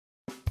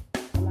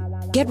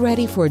Get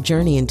ready for a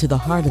journey into the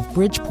heart of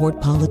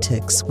Bridgeport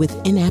politics with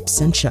In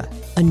Absentia,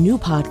 a new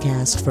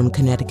podcast from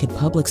Connecticut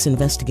Public's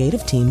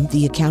investigative team,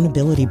 The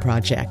Accountability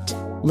Project.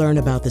 Learn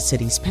about the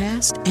city's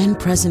past and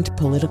present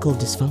political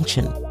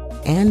dysfunction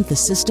and the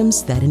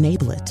systems that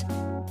enable it.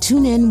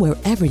 Tune in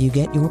wherever you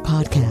get your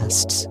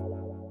podcasts.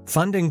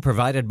 Funding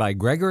provided by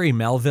Gregory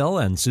Melville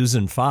and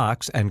Susan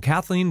Fox and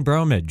Kathleen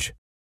Bromage.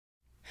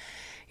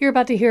 You're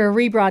about to hear a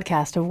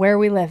rebroadcast of Where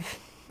We Live.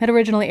 It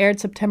originally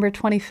aired September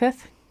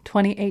 25th,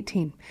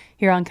 2018,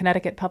 here on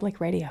Connecticut Public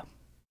Radio.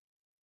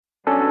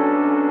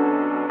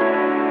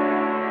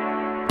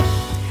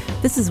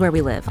 This is Where We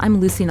Live. I'm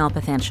Lucy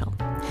Nalpathanchel.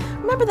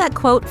 Remember that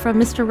quote from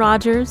Mr.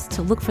 Rogers,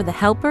 to look for the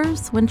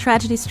helpers when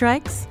tragedy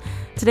strikes?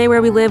 Today,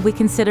 Where We Live, we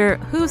consider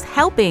who's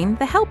helping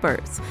the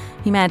helpers.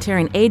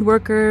 Humanitarian aid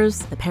workers,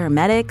 the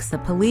paramedics, the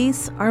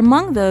police are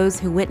among those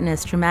who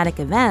witness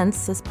traumatic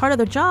events as part of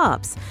their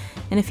jobs.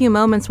 In a few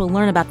moments, we'll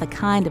learn about the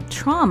kind of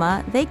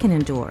trauma they can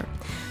endure.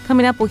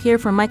 Coming up, we'll hear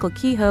from Michael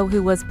Kehoe,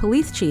 who was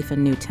police chief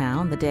in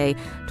Newtown the day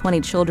 20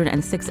 children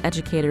and 6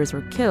 educators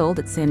were killed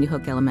at Sandy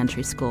Hook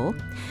Elementary School.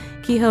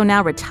 Kehoe,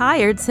 now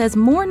retired, says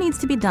more needs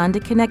to be done to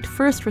connect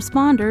first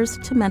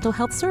responders to mental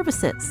health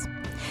services.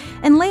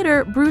 And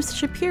later, Bruce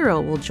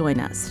Shapiro will join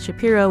us.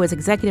 Shapiro is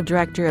executive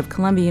director of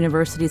Columbia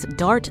University's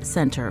Dart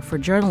Center for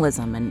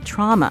Journalism and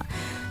Trauma.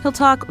 He'll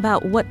talk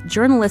about what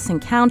journalists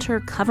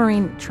encounter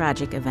covering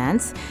tragic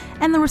events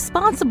and the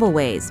responsible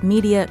ways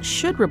media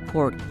should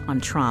report on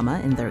trauma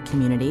in their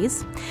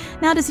communities.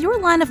 Now, does your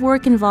line of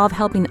work involve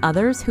helping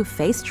others who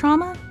face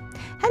trauma?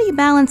 How do you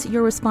balance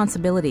your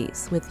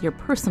responsibilities with your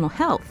personal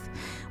health?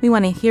 We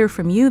want to hear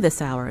from you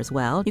this hour as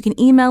well. You can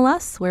email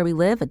us,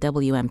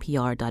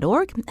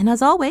 wherewelive@WNPR.org. And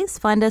as always,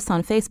 find us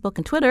on Facebook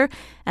and Twitter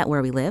at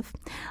Where We Live.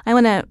 I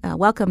want to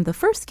welcome the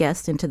first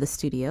guest into the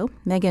studio.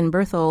 Megan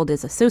Berthold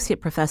is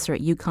associate professor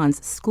at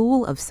UConn's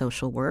School of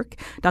Social Work.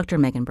 Dr.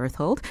 Megan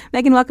Berthold.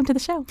 Megan, welcome to the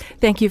show.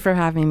 Thank you for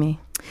having me.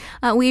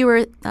 We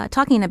were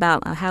talking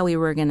about how we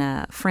were going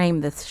to frame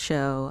this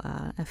show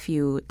a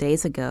few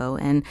days ago,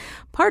 and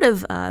part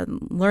of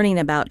learning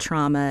about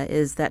trauma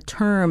is that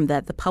term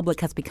that the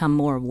public has become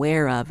more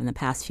aware of in the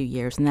past few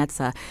years, and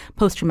that's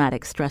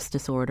post-traumatic stress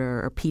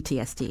disorder, or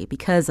PTSD,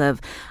 because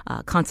of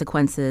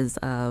consequences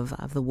of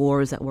the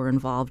wars that we're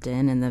involved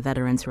in and the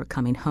veterans who are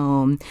coming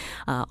home,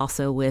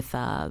 also with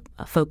a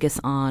focus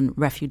on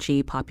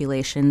refugee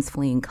populations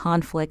fleeing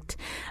conflict,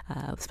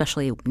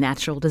 especially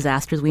natural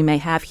disasters we may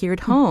have here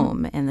at home,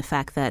 and the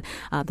fact that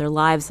their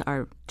lives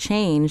are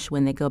changed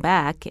when they go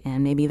back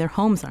and maybe their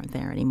homes aren't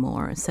there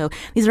anymore. So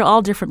these are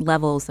all different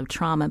levels of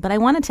trauma. But I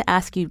wanted to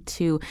ask you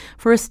to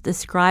first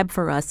describe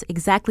for us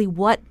exactly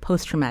what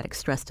post-traumatic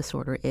stress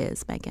disorder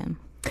is, Megan.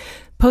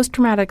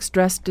 Post-traumatic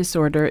stress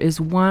disorder is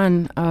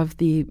one of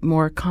the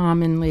more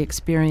commonly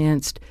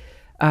experienced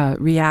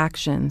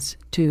reactions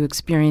to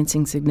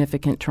experiencing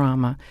significant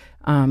trauma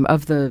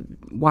of the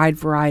wide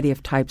variety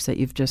of types that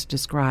you've just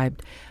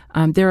described.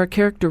 There are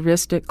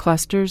characteristic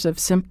clusters of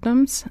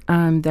symptoms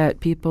that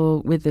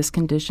people with this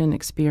condition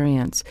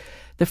experience.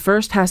 The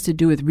first has to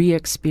do with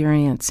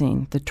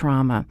re-experiencing the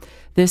trauma.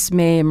 This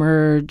may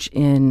emerge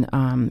in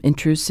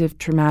intrusive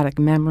traumatic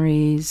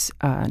memories,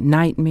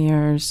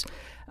 nightmares,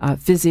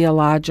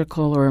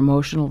 physiological or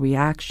emotional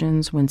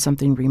reactions when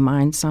something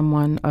reminds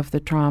someone of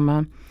the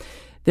trauma.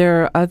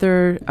 There are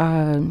other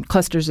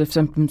clusters of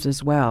symptoms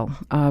as well.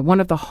 One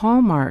of the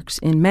hallmarks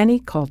in many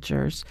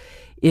cultures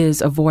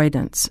is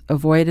avoidance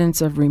of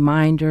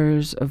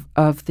reminders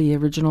of the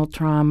original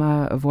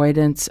trauma,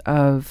 avoidance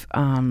of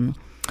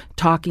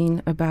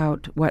talking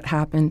about what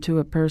happened to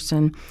a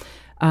person.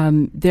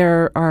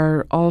 There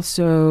are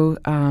also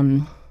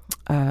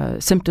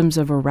symptoms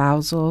of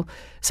arousal,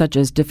 such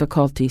as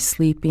difficulty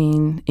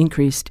sleeping,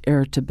 increased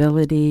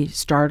irritability,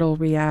 startle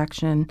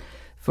reaction,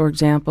 for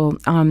example.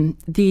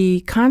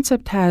 The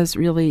concept has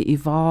really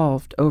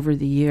evolved over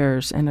the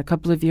years, and a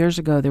couple of years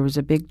ago there was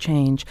a big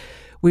change.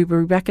 We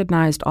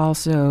recognized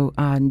also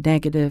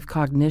negative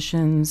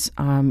cognitions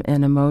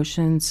and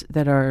emotions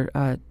that are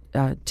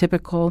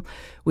typical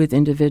with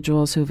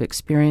individuals who've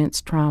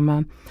experienced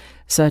trauma,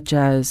 such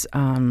as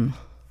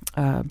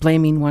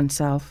blaming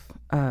oneself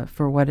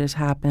for what has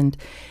happened.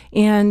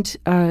 And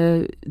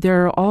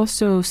there are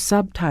also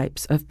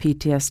subtypes of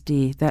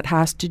PTSD that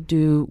has to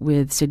do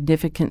with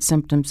significant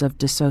symptoms of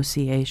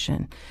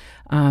dissociation.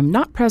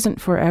 Not present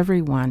for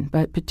everyone,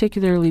 but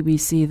particularly we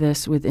see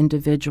this with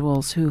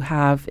individuals who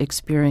have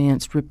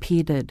experienced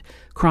repeated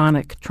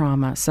chronic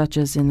trauma, such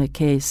as in the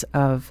case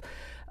of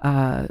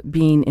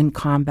being in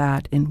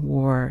combat in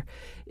war,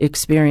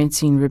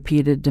 experiencing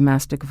repeated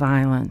domestic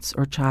violence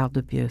or child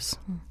abuse.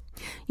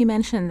 You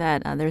mentioned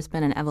that there's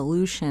been an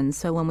evolution.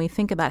 So when we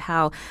think about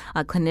how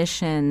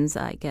clinicians,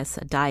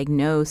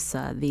 diagnose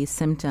these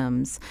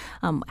symptoms,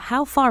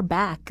 how far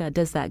back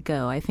does that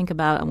go? I think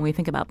about when we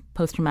think about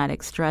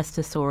post-traumatic stress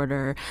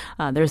disorder,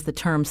 there's the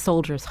term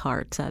soldier's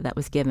heart that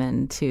was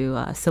given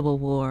to Civil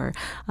War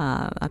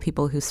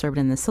people who served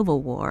in the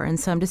Civil War. And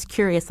so I'm just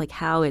curious,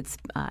 how it's,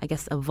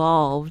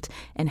 evolved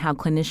and how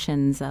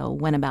clinicians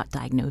went about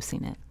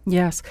diagnosing it.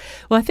 Yes.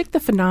 Well, I think the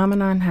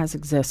phenomenon has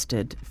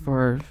existed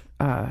for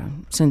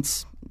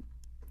since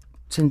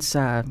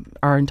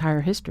our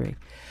entire history.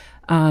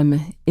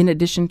 In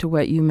addition to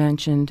what you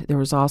mentioned, there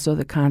was also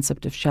the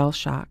concept of shell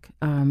shock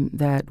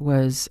that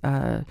was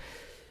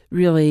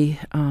really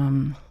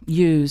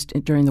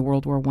used during the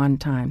World War I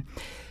time.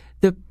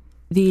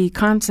 The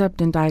concept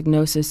and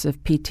diagnosis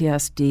of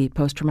PTSD,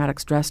 post-traumatic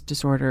stress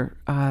disorder,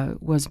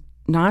 was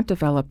not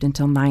developed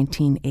until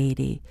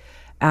 1980.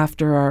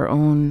 After our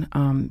own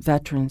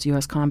veterans,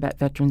 U.S. combat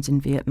veterans in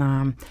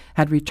Vietnam,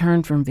 had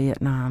returned from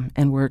Vietnam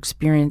and were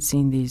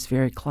experiencing these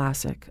very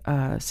classic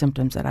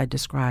symptoms that I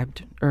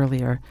described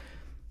earlier.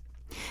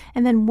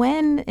 And then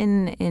when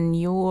in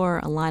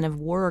your line of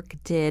work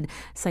did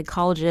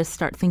psychologists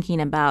start thinking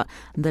about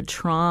the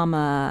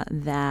trauma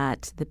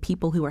that the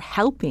people who are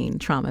helping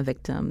trauma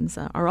victims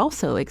are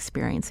also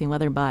experiencing,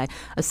 whether by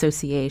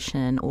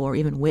association or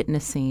even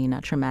witnessing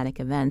traumatic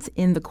events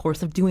in the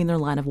course of doing their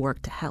line of work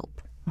to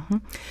help? Mm-hmm.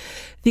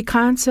 The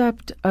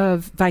concept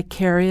of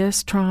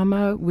vicarious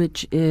trauma,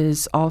 which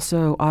is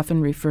also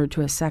often referred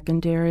to as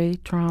secondary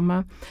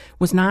trauma,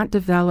 was not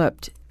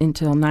developed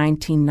until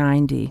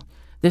 1990.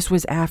 This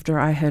was after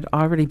I had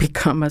already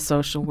become a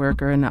social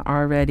worker and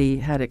already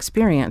had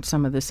experienced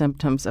some of the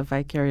symptoms of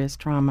vicarious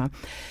trauma.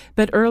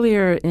 But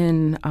earlier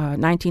in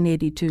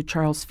 1982,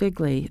 Charles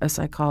Figley, a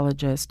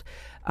psychologist,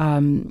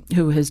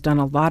 who has done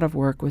a lot of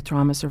work with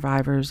trauma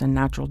survivors and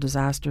natural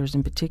disasters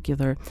in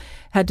particular,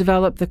 had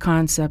developed the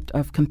concept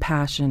of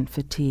compassion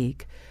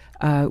fatigue,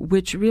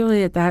 which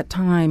really at that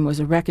time was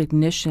a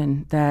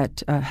recognition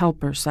that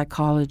helpers,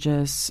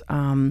 psychologists,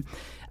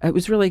 it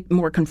was really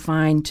more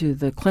confined to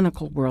the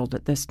clinical world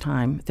at this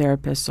time,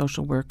 therapists,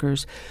 social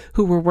workers,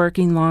 who were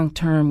working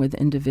long-term with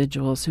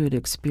individuals who had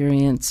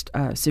experienced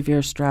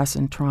severe stress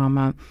and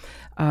trauma,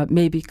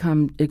 may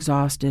become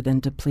exhausted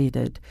and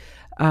depleted.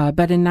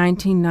 But in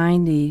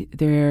 1990,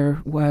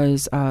 there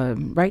was,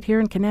 right here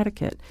in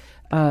Connecticut,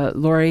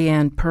 Lori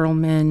Ann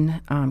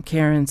Perlman,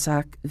 Karen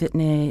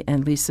Sack-Vitney,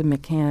 and Lisa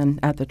McCann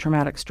at the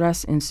Traumatic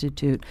Stress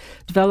Institute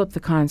developed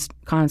the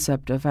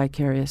concept of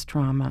vicarious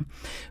trauma,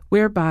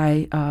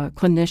 whereby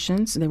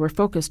clinicians, they were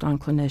focused on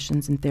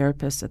clinicians and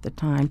therapists at the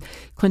time,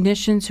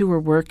 clinicians who were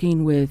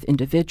working with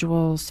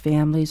individuals,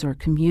 families, or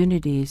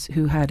communities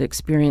who had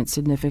experienced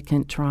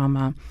significant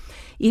trauma,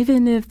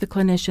 even if the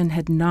clinician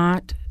had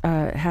not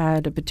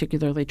had a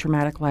particularly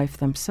traumatic life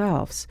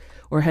themselves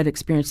or had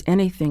experienced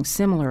anything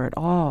similar at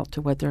all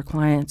to what their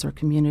clients or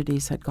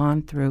communities had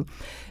gone through,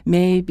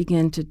 may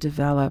begin to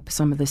develop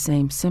some of the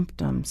same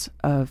symptoms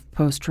of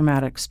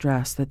post-traumatic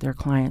stress that their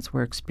clients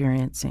were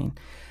experiencing.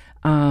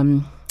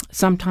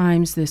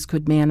 Sometimes this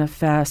could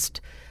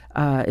manifest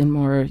in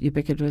more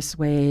ubiquitous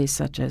ways,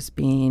 such as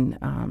being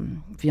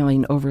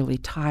feeling overly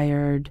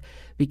tired,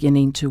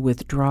 beginning to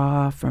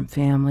withdraw from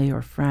family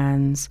or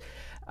friends,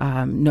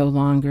 no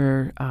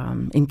longer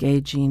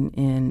engaging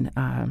in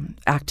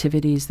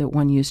activities that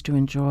one used to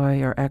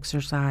enjoy or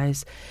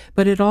exercise.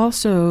 But it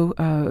also,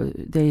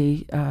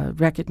 they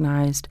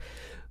recognized,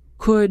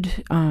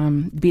 could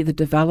be the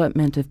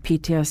development of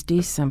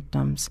PTSD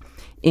symptoms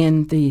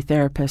in the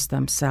therapists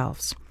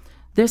themselves.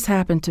 This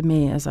happened to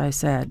me, as I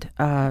said,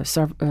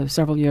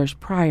 several years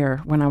prior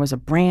when I was a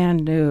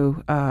brand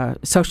new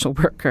social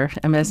worker,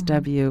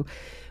 MSW,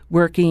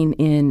 working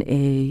in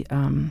a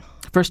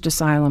first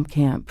asylum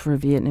camp for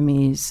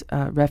Vietnamese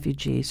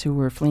refugees who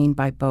were fleeing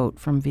by boat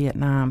from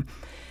Vietnam.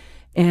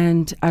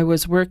 And I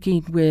was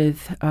working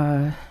with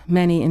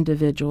many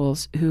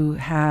individuals who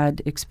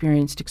had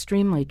experienced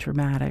extremely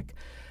traumatic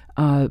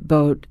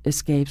boat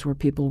escapes where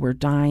people were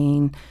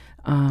dying,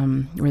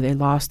 where they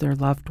lost their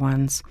loved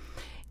ones.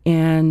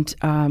 And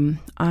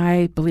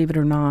I, believe it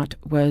or not,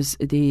 was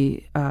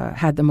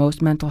had the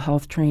most mental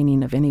health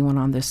training of anyone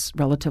on this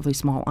relatively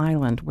small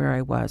island where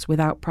I was,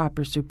 without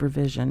proper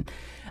supervision.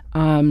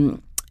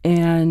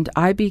 And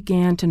I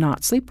began to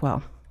not sleep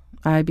well.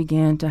 I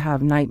began to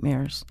have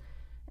nightmares.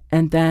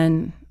 And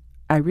then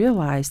I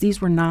realized these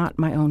were not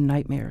my own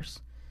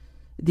nightmares.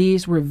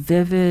 These were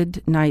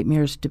vivid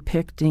nightmares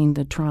depicting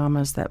the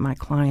traumas that my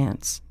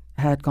clients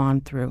had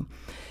gone through.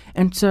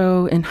 And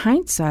so in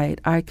hindsight,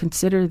 I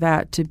consider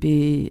that to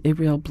be a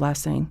real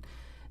blessing.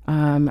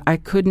 I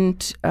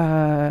couldn't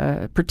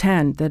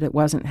pretend that it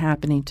wasn't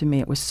happening to me.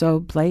 It was so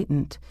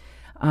blatant.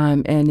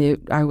 And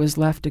I was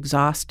left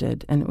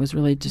exhausted, and it was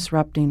really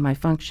disrupting my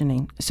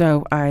functioning.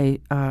 So I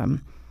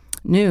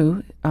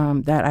knew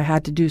that I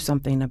had to do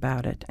something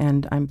about it.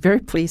 And I'm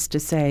very pleased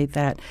to say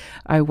that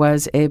I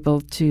was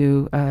able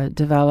to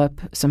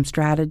develop some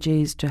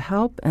strategies to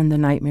help, and the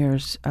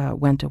nightmares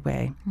went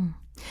away.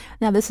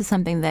 Now, this is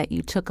something that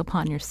you took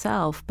upon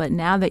yourself, but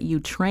now that you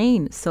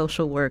train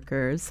social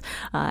workers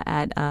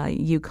at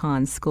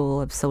UConn School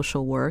of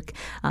Social Work,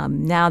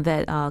 now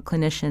that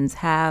clinicians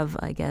have,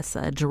 I guess,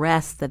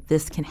 addressed that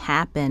this can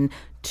happen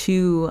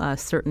to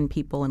certain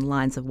people in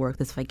lines of work,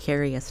 this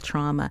vicarious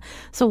trauma.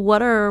 So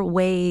what are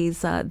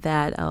ways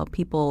that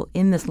people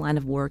in this line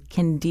of work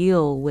can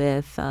deal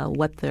with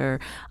what they're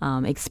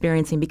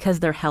experiencing because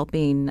they're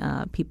helping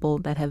people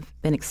that have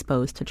been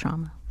exposed to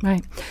trauma?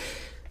 Right.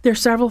 There are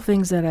several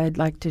things that I'd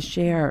like to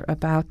share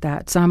about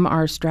that. Some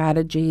are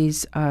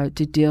strategies to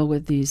deal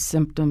with these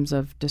symptoms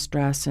of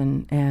distress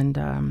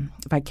and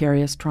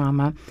vicarious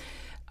trauma.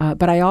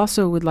 But I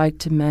also would like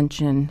to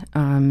mention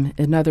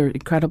another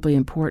incredibly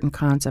important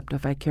concept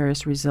of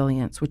vicarious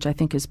resilience, which I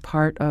think is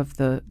part of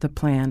the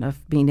plan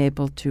of being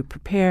able to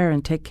prepare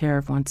and take care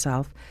of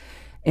oneself.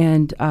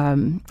 And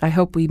I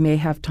hope we may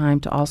have time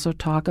to also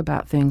talk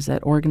about things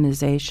that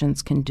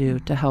organizations can do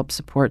to help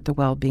support the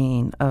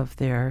well-being of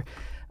their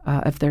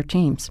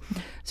teams.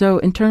 So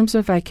in terms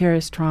of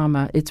vicarious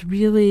trauma, it's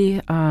really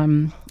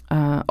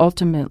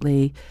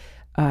ultimately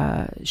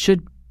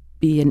should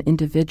be an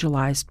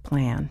individualized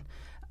plan.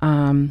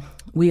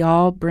 We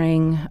all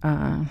bring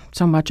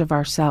so much of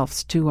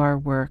ourselves to our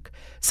work.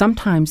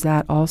 Sometimes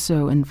that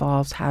also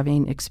involves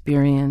having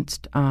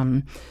experienced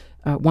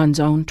one's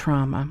own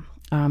trauma.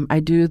 I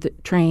do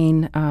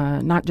train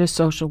not just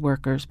social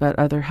workers, but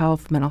other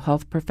mental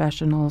health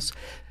professionals,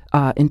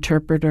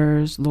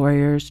 interpreters,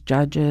 lawyers,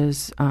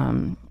 judges,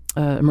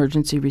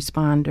 emergency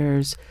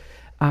responders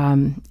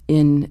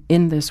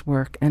in this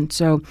work. And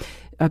so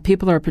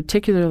people are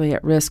particularly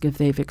at risk if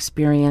they've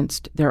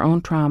experienced their own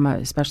trauma,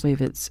 especially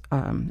if it's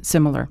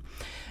similar.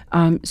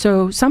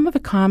 So some of the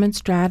common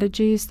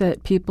strategies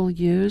that people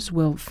use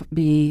will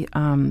be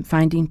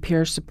finding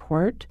peer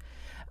support.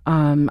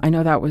 I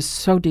know that was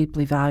so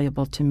deeply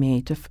valuable to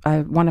me.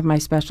 One of my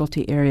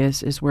specialty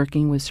areas is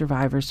working with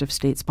survivors of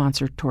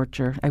state-sponsored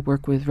torture. I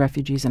work with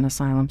refugees and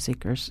asylum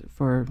seekers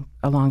for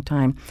a long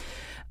time.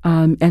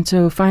 And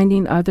so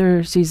finding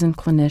other seasoned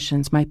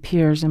clinicians, my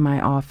peers in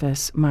my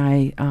office,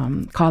 my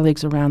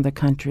colleagues around the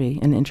country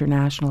and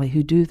internationally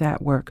who do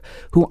that work,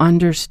 who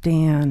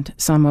understand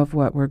some of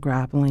what we're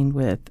grappling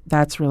with,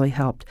 that's really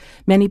helped.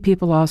 Many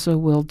people also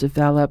will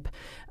develop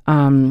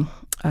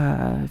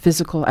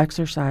physical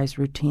exercise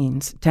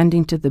routines,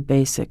 tending to the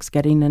basics,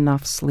 getting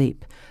enough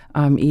sleep,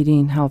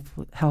 eating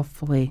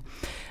healthfully.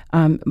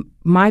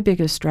 My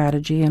biggest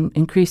strategy, and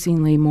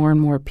increasingly more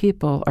and more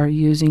people, are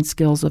using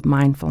skills of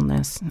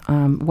mindfulness.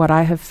 What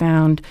I have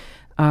found,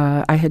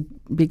 I had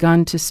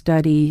begun to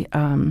study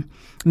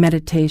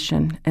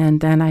meditation, and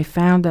then I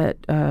found that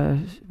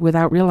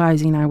without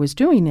realizing I was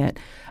doing it,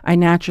 I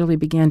naturally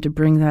began to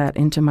bring that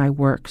into my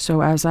work.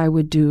 So as I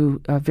would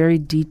do very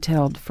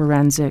detailed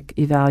forensic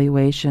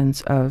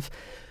evaluations of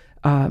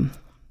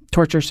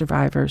torture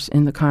survivors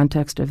in the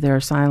context of their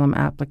asylum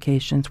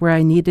applications, where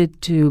I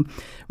needed to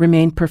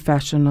remain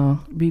professional,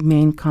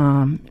 remain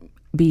calm,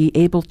 be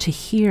able to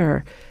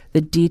hear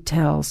the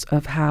details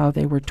of how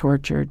they were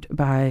tortured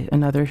by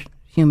another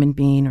human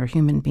being or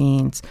human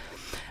beings.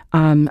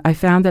 I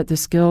found that the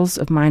skills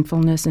of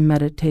mindfulness and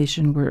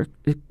meditation were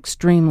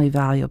extremely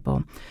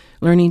valuable.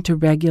 Learning to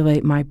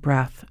regulate my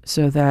breath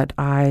so that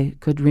I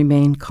could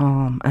remain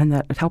calm, and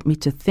that it helped me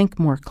to think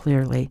more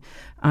clearly,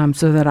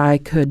 so that I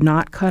could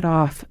not cut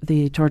off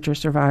the torture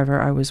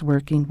survivor I was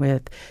working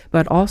with,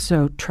 but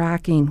also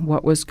tracking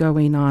what was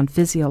going on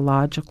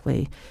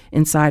physiologically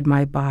inside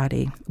my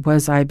body.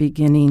 Was I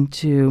beginning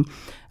to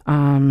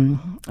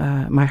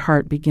my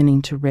heart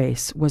beginning to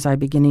race? Was I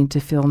beginning to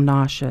feel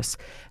nauseous?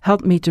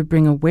 Helped me to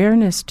bring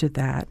awareness to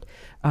that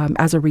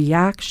as a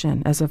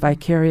reaction, as a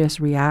vicarious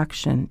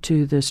reaction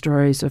to the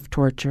stories of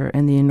torture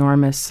and the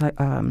enormous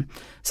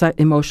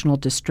emotional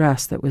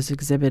distress that was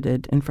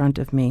exhibited in front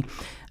of me,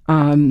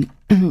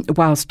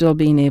 while still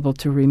being able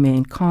to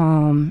remain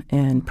calm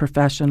and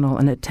professional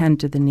and attend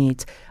to the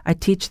needs. I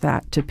teach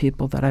that to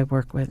people that I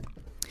work with.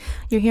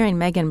 You're hearing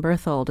Megan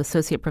Berthold,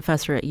 Associate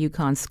Professor at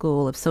UConn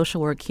School of Social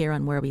Work, here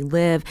on Where We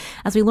Live,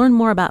 as we learn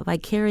more about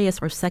vicarious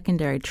or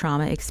secondary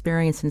trauma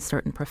experienced in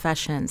certain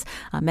professions.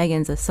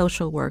 Megan's a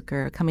social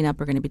worker. Coming up,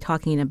 we're going to be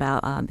talking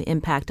about the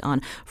impact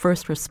on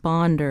first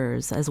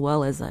responders as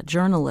well as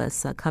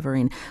journalists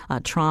covering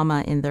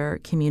trauma in their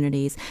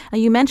communities.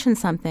 You mentioned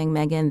something,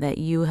 Megan, that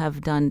you have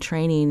done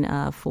training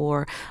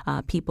for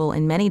people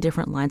in many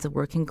different lines of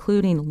work,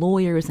 including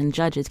lawyers and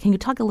judges. Can you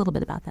talk a little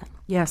bit about that?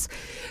 Yes.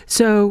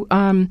 So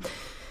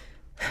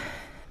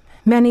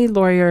many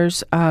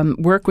lawyers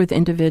work with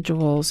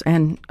individuals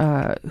and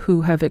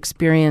who have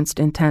experienced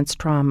intense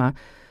trauma.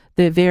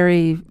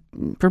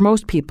 For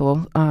most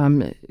people,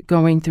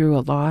 going through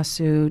a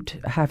lawsuit,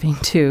 having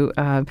to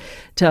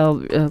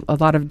tell a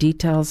lot of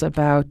details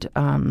about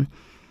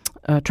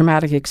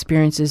traumatic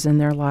experiences in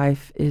their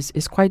life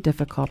is quite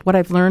difficult. What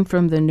I've learned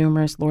from the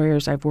numerous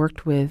lawyers I've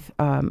worked with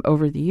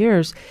over the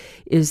years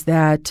is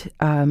that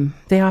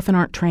they often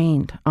aren't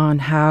trained on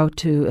how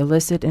to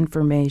elicit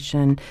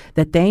information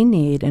that they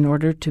need in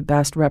order to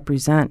best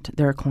represent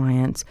their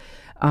clients.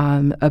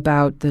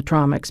 about the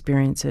trauma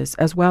experiences,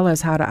 as well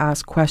as how to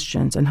ask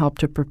questions and help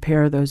to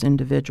prepare those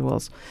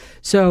individuals.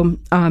 So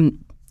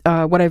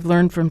what I've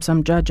learned from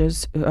some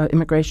judges,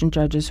 immigration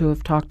judges who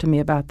have talked to me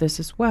about this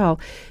as well,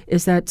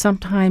 is that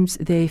sometimes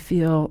they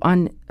feel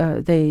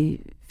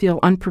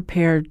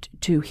unprepared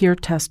to hear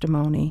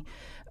testimony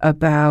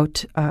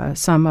about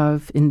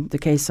in the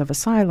case of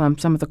asylum,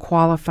 some of the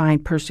qualifying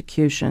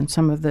persecution,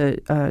 some of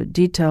the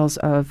details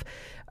of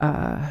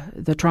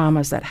the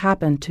traumas that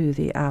happen to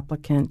the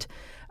applicant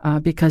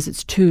because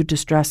it's too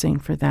distressing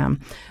for them.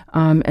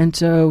 And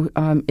so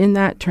in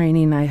that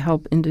training, I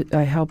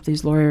help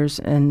these lawyers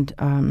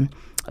and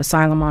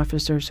asylum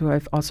officers who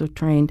I've also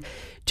trained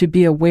to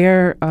be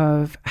aware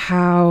of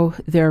how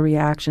their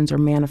reactions are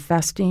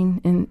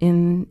manifesting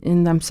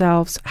in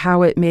themselves,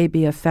 how it may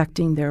be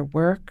affecting their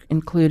work,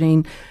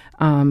 including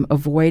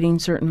avoiding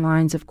certain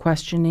lines of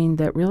questioning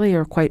that really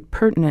are quite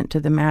pertinent to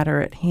the matter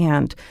at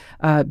hand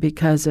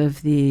because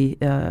of the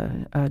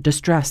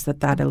distress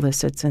that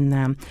elicits in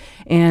them,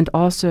 and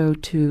also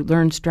to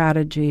learn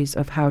strategies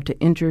of how to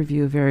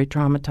interview very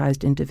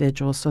traumatized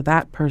individuals so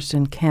that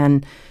person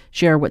can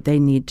share what they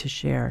need to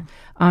share,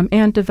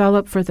 and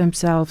develop for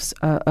themselves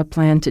a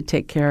plan to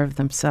take care of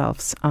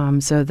themselves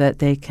so that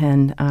they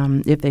can,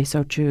 if they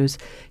so choose,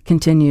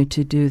 continue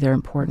to do their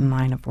important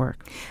line of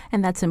work.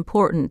 And that's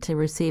important to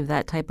receive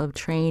that type of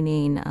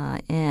training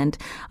and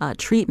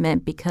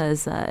treatment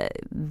because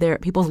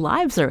people's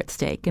lives are at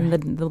stake, and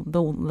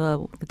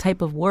the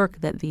type of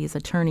work that these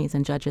attorneys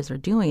and judges are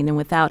doing, and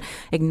without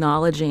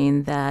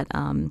acknowledging that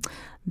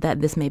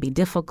that this may be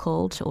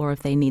difficult or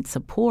if they need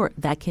support,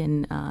 that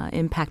can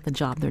impact the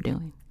job they're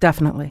doing.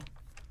 Definitely.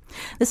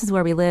 This is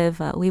Where We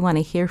Live. We want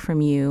to hear from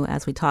you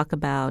as we talk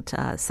about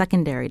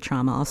secondary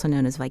trauma, also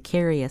known as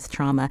vicarious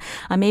trauma.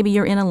 Maybe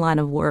you're in a line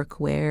of work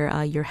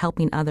where you're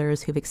helping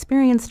others who've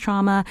experienced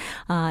trauma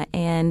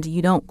and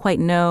you don't quite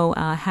know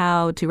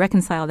how to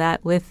reconcile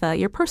that with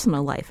your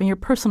personal life and your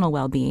personal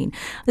well-being.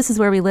 This is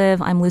Where We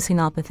Live. I'm Lucy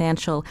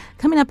Nalpathanchil.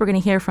 Coming up, we're going to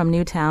hear from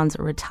Newtown's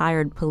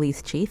retired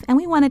police chief, and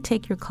we want to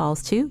take your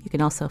calls too. You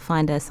can also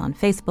find us on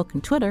Facebook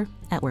and Twitter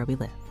at Where We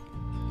Live.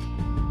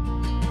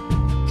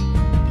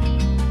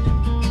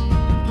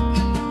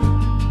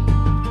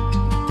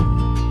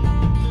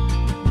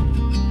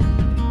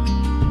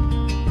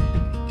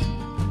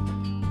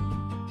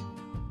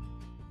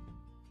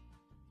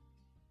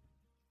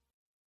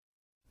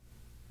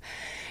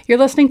 You're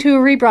listening to a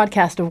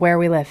rebroadcast of Where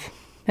We Live.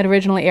 It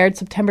originally aired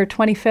September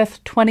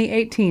 25th,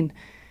 2018,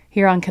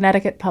 here on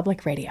Connecticut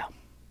Public Radio.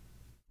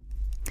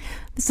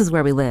 This is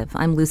Where We Live.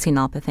 I'm Lucy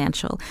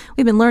Nalpathanchil.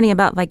 We've been learning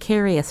about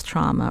vicarious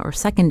trauma or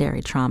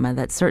secondary trauma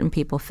that certain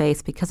people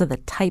face because of the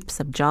types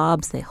of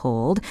jobs they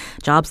hold,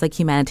 jobs like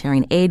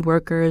humanitarian aid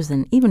workers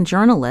and even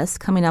journalists.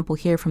 Coming up, we'll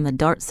hear from the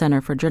Dart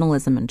Center for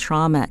Journalism and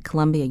Trauma at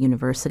Columbia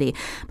University.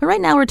 But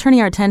right now, we're turning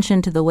our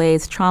attention to the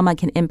ways trauma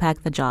can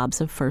impact the jobs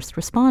of first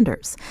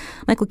responders.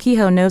 Michael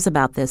Kehoe knows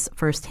about this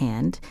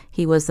firsthand.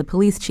 He was the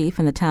police chief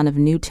in the town of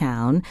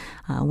Newtown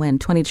when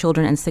 20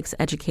 children and 6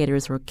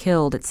 educators were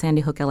killed at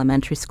Sandy Hook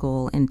Elementary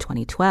School in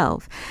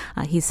 2012.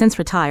 He's since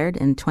retired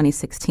in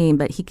 2016,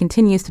 but he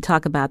continues to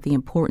talk about the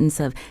importance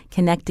of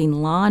connecting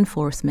law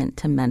enforcement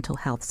to mental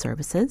health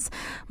services.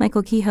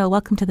 Michael Kehoe,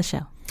 welcome to the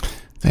show.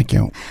 Thank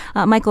you.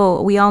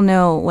 Michael, we all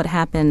know what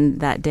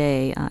happened that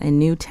day in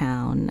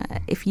Newtown.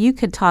 If you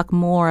could talk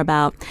more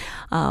about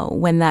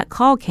when that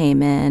call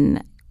came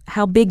in,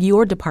 how big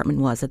your department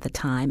was at the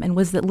time, and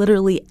was it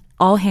literally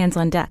all hands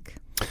on deck?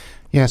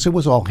 Yes, it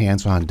was all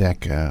hands on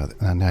deck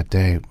on that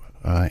day,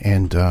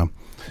 and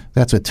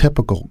that's a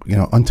typical,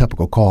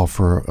 untypical call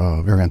for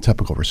a very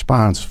untypical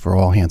response for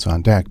all hands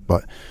on deck,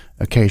 but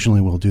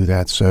occasionally we'll do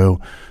that. So,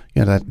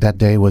 that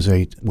day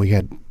we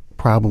had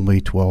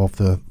probably 12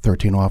 to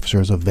 13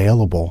 officers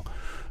available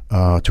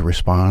to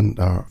respond.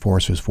 Our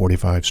force is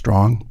 45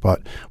 strong,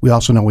 but we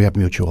also know we have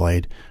mutual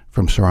aid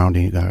from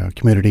surrounding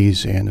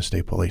communities and the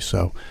state police.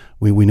 So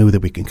we knew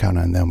that we can count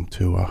on them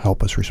to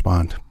help us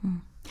respond.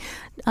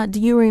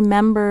 Do you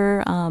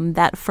remember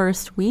that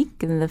first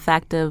week and the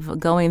fact of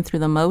going through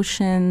the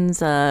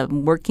motions,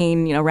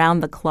 working around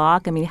the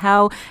clock? I mean,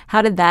 how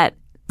did that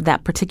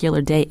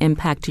particular day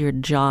impact your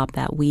job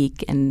that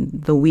week and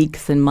the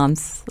weeks and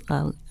months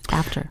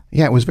after?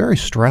 Yeah, it was very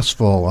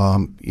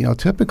stressful.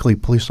 Typically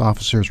police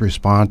officers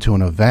respond to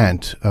an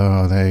event.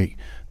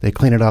 They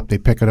clean it up, they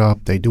pick it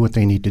up, they do what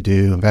they need to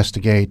do,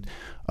 investigate,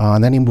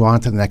 and then you move on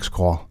to the next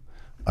call.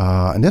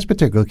 In this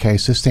particular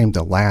case, this seemed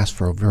to last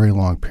for a very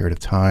long period of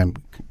time,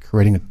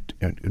 creating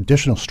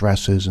additional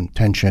stresses and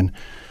tension,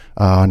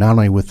 not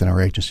only within our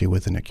agency,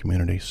 within the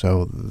community.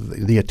 So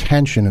the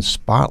attention and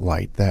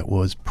spotlight that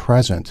was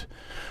present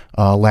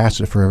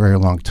lasted for a very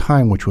long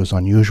time, which was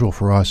unusual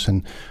for us,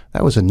 and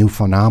that was a new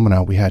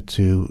phenomenon we had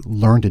to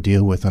learn to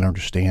deal with and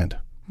understand.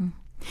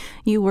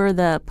 You were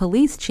the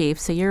police chief,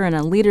 so you're in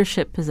a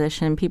leadership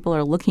position. People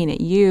are looking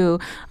at you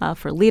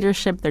for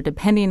leadership. They're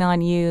depending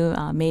on you.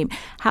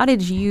 How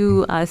did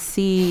you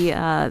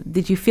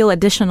did you feel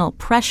additional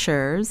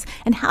pressures,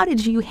 and how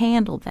did you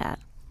handle that?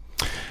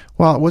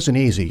 Well, it wasn't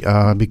easy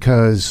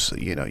because,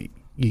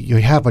 you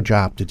have a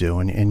job to do,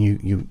 and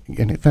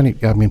if any,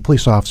 I mean,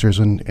 police officers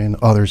and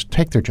others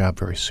take their job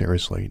very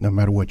seriously, no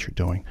matter what you're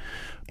doing,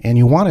 and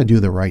you want to do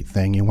the right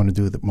thing. You want to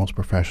do the most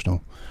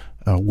professional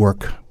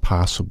work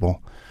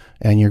possible,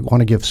 and you want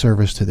to give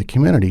service to the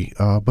community.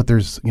 But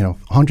there's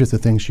hundreds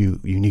of things you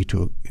need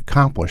to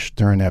accomplish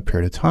during that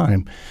period of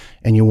time,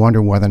 and you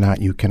wonder whether or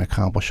not you can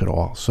accomplish it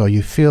all. So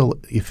you feel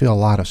a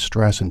lot of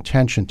stress and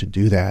tension to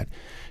do that.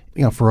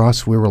 For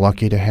us, we were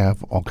lucky to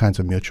have all kinds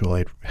of mutual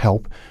aid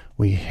help.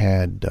 We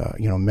had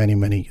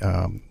many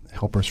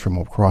helpers from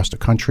across the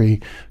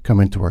country come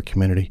into our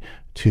community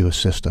to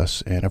assist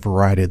us in a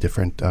variety of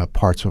different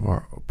parts of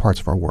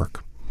our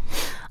work.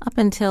 Up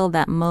until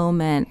that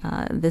moment,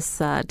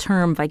 this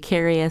term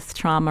vicarious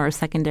trauma or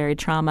secondary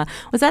trauma,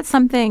 was that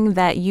something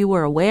that you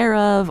were aware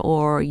of,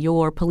 or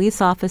your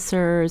police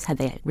officers, had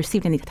they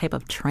received any type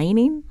of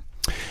training?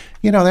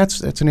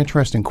 That's an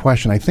interesting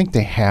question. I think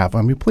they have.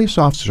 I mean, police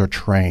officers are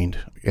trained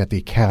at the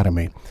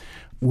academy.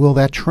 Will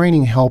that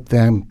training help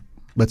them,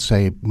 let's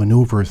say,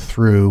 maneuver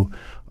through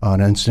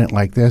an incident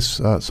like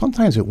this?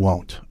 Sometimes it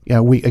won't.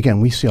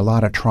 We see a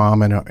lot of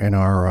trauma in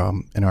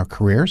our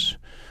careers.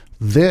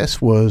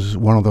 This was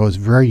one of those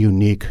very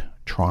unique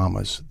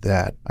traumas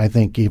that I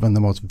think even the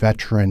most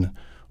veteran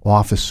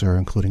officer,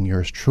 including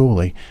yours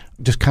truly,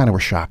 just kind of were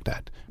shocked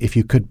at. If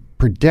you could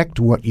predict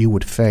what you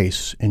would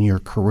face in your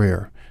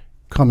career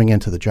coming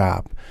into the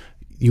job,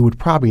 you would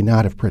probably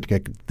not have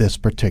predicted this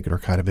particular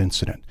kind of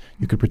incident.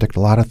 You could predict a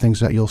lot of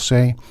things that you'll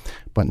say,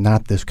 but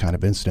not this kind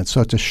of incident.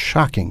 So it's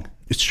shocking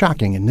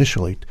shocking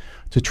initially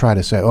to try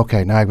to say,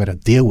 okay, now I've got to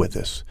deal with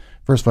this.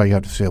 First of all, you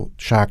have to feel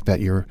shocked that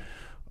you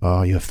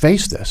have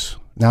faced this.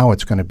 Now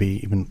it's going to be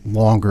even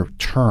longer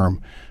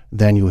term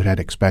than you had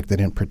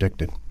expected and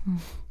predicted.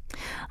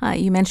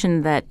 You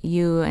mentioned that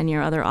you and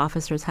your other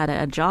officers had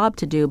a job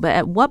to do, but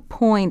at what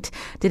point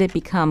did it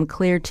become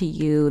clear to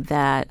you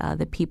that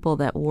the people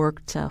that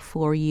worked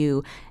for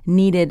you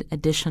needed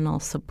additional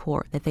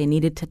support, that they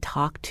needed to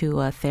talk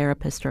to a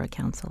therapist or a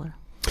counselor?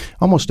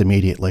 Almost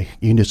immediately.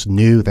 You just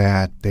knew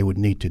that they would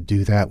need to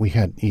do that. We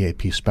had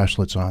EAP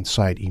specialists on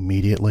site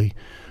immediately.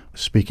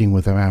 Speaking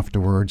with them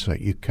afterwards,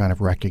 you kind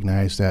of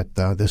recognized that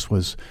this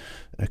was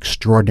an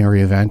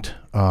extraordinary event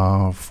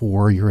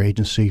for your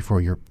agency,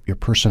 for your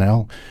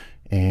personnel.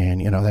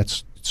 And,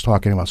 it's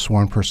talking about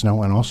sworn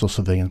personnel and also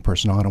civilian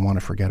personnel. I don't want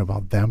to forget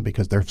about them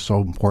because they're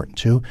so important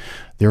too.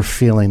 They're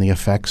feeling the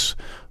effects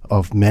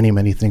of many,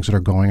 many things that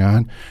are going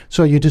on.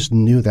 So you just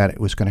knew that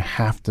you're going to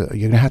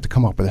have to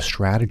come up with a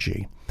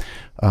strategy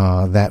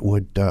that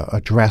would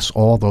address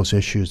all those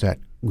issues that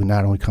would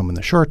not only come in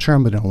the short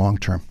term, but in the long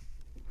term.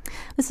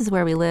 This is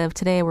Where We Live.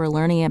 Today we're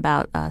learning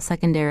about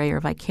secondary or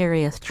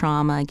vicarious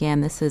trauma.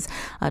 Again, this is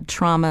a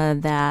trauma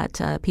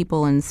that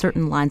people in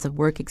certain lines of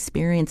work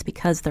experience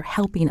because they're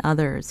helping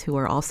others who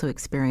are also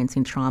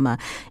experiencing trauma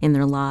in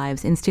their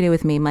lives. In studio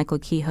with me, Michael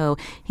Kehoe.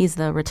 He's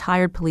the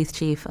retired police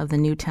chief of the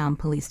Newtown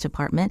Police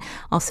Department.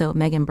 Also,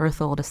 Megan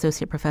Berthold,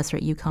 associate professor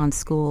at UConn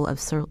School of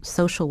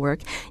Social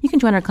Work. You can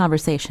join our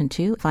conversation,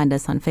 too. Find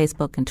us on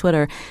Facebook and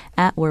Twitter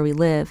at Where We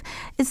Live.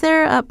 Is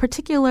there a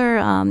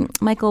particular,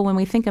 Michael, when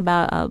we think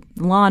about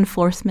law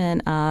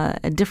enforcement,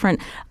 a different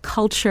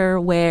culture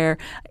where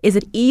is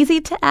it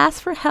easy to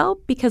ask for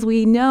help? Because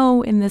we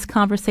know in this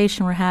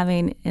conversation we're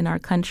having in our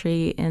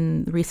country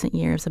in recent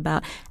years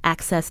about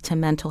access to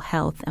mental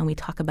health, and we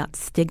talk about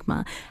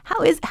stigma.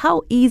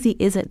 How easy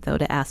is it, though,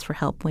 to ask for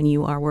help when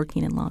you are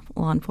working in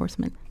law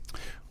enforcement?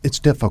 It's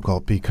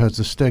difficult because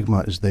the stigma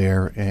is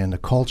there and the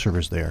culture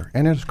is there.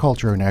 And there's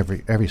culture in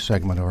every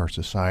segment of our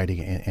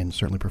society and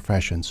certainly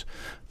professions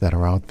that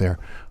are out there.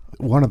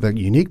 One of the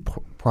unique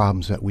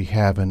problems that we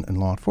have in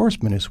law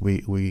enforcement is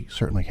we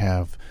certainly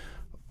have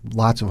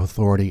lots of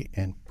authority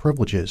and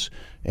privileges,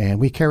 and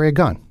we carry a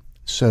gun.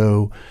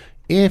 So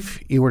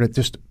if you were to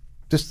just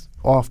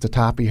off the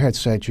top of your head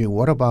say to you,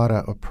 what about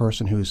a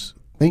person who's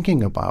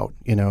thinking about,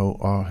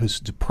 who's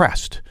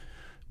depressed?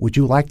 Would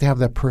you like to have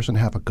that person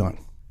have a gun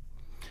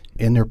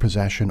in their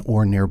possession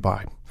or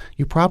nearby?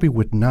 You probably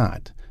would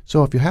not.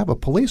 So if you have a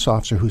police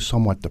officer who's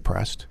somewhat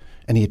depressed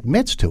and he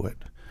admits to it,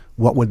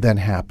 what would then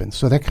happen?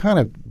 So that kind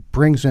of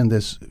brings in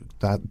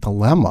that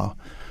dilemma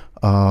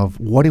of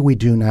what do we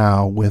do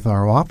now with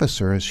our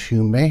officers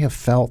who may have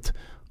felt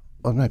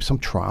some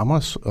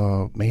trauma,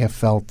 may have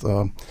felt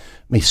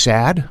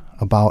sad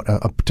about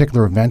a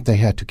particular event they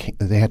had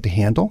to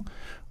handle.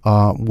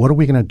 What are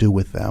we going to do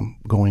with them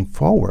going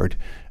forward?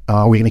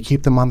 Are we going to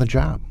keep them on the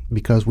job?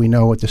 Because we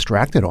know a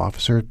distracted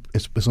officer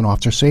is an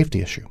officer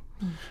safety issue.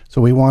 So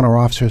we want our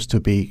officers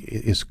to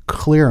be as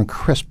clear and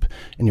crisp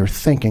in your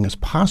thinking as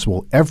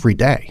possible every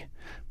day,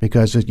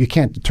 because you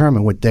can't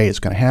determine what day it's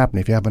going to happen.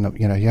 If you're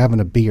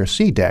having a B or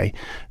C day,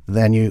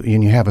 then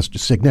you have a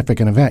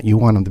significant event. You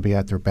want them to be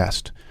at their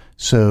best.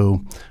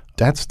 So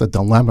that's the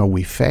dilemma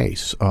we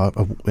face,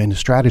 and the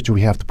strategy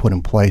we have to put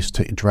in place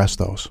to address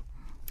those.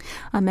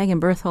 Megan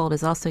Berthold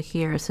is also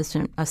here,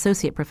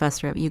 associate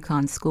professor at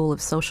UConn School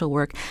of Social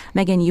Work.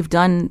 Megan, you've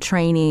done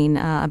training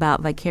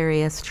about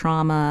vicarious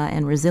trauma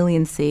and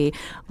resiliency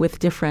with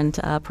different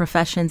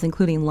professions,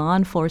 including law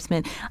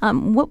enforcement.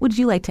 What would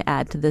you like to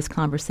add to this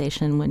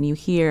conversation when you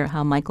hear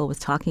how Michael was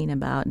talking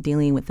about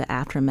dealing with the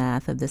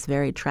aftermath of this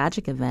very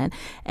tragic event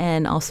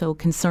and also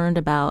concerned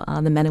about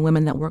the men and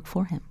women that work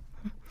for him?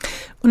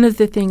 One of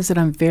the things that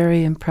I'm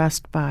very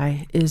impressed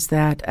by is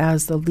that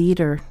as the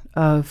leader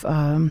of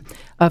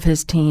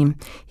his team,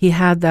 he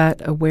had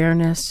that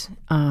awareness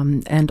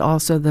and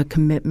also the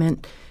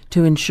commitment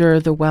to ensure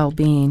the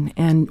well-being.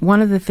 And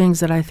one of the things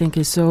that I think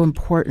is so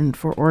important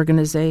for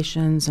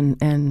organizations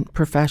and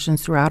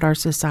professions throughout our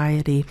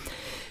society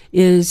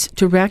is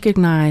to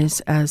recognize,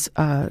 as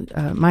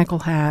Michael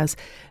has,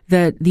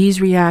 that these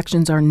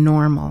reactions are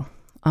normal.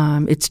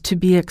 It's to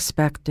be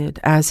expected,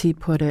 as he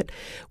put it,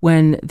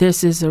 when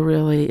this is a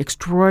really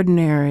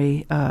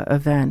extraordinary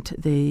event,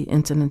 the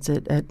incidents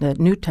at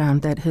Newtown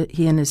that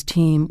he and his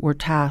team were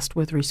tasked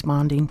with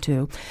responding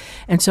to.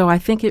 And so I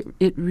think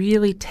it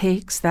really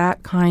takes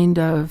that kind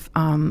of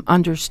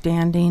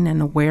understanding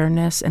and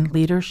awareness and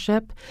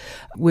leadership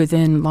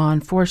within law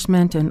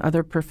enforcement and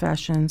other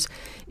professions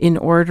in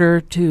order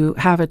to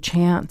have a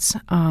chance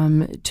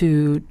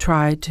to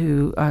try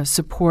to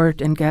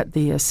support and get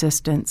the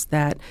assistance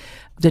that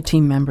the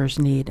team members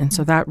need. And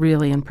so that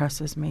really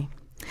impresses me.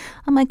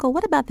 Michael,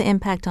 what about the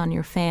impact on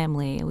your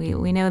family?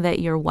 We know that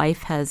your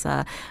wife has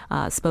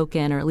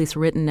spoken or at least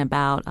written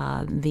about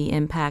the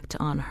impact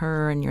on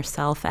her and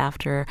yourself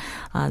after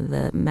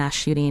the mass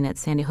shooting at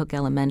Sandy Hook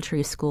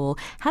Elementary School.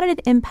 How did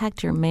it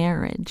impact your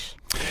marriage?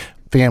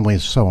 Family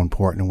is so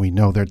important, and we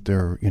know that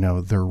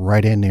they're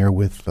right in there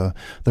with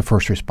the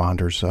first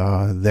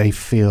responders. They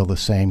feel the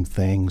same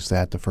things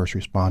that the first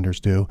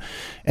responders do,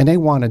 and they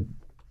want to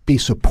be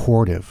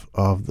supportive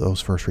of those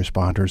first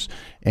responders,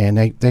 and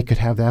they could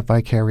have that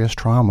vicarious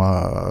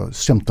trauma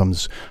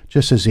symptoms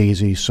just as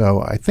easy.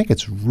 So I think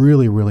it's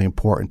really, really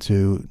important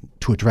to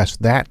address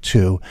that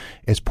too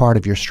as part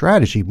of your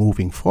strategy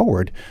moving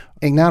forward,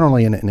 and not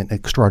only in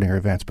extraordinary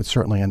events, but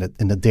certainly in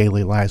the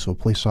daily lives of a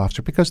police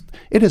officer, because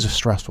it is a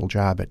stressful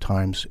job at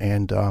times,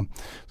 and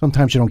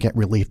sometimes you don't get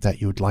relief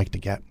that you would like to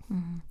get.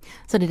 Mm-hmm.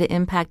 So did it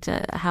impact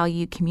how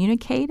you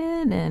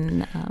communicated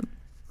and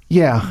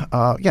Yeah,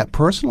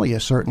 personally,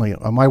 yes, certainly.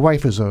 My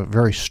wife is a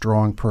very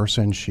strong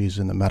person. She's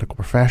in the medical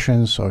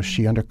profession, so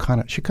she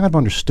kind of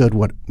understood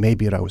what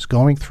I was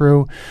going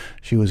through.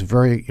 She was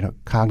very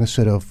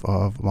cognizant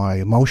of my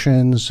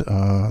emotions,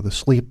 the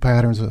sleep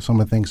patterns, some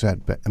of the things that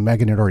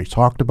Megan had already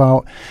talked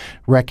about,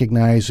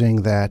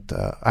 recognizing that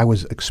I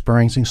was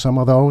experiencing some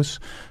of those.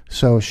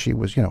 So she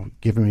was,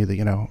 giving me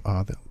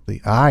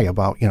the eye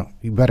about,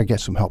 you better get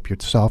some help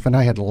yourself. And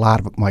I had a lot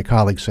of my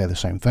colleagues say the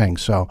same thing.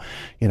 So,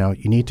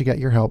 you need to get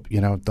your help.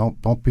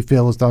 Don't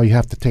feel as though you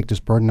have to take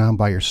this burden on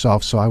by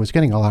yourself. So I was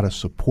getting a lot of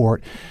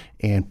support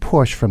and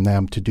push from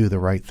them to do the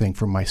right thing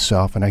for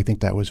myself. And I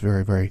think that was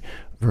very, very,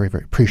 very,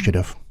 very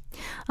appreciative.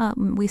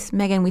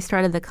 Megan, we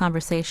started the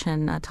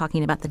conversation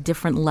talking about the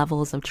different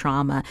levels of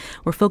trauma.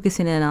 We're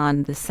focusing in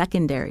on the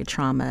secondary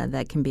trauma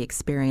that can be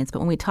experienced. But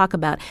when we talk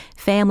about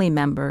family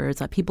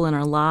members, people in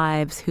our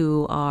lives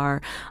who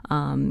are,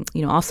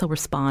 also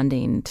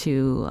responding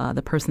to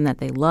the person that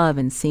they love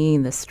and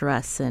seeing the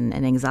stress and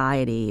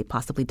anxiety,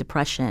 possibly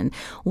depression,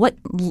 what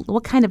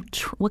kind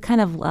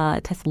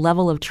of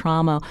level of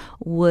trauma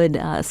would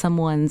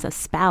someone's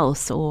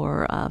spouse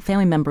or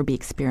family member be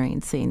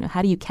experiencing?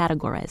 How do you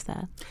categorize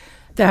that?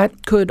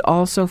 That could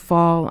also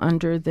fall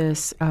under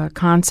this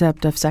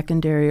concept of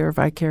secondary or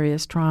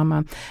vicarious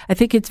trauma. I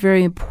think it's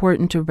very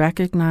important to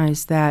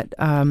recognize that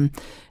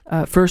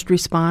first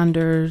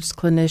responders,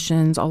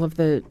 clinicians, all of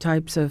the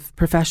types of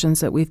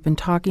professions that we've been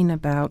talking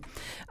about,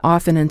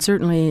 often, and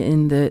certainly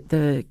in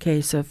the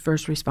case of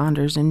first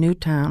responders in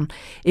Newtown,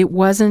 it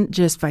wasn't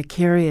just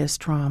vicarious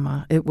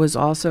trauma. It was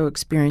also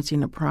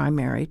experiencing a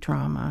primary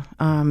trauma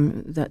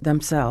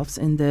themselves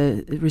in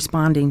the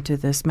responding to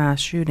this mass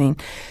shooting.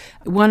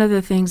 One of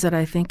the things that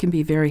I think can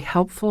be very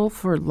helpful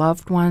for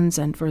loved ones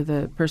and for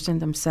the person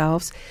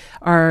themselves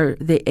are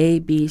the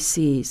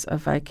ABCs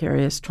of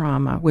vicarious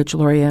trauma, which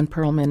Lori-Ann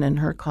Perlman and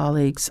her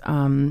colleagues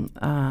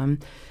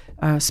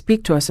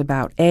speak to us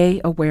about.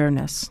 A,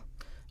 awareness,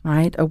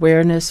 right?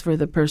 Awareness for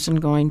the person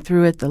going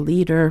through it, the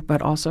leader,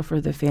 but also for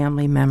the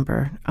family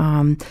member.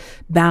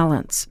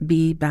 Balance,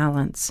 B,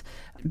 balance.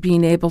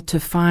 Being able to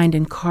find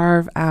and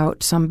carve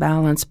out some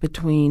balance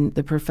between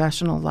the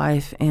professional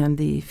life and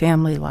the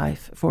family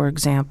life, for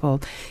example.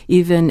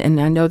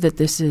 And I know that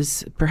this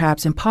is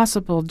perhaps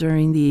impossible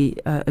during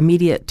the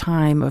immediate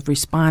time of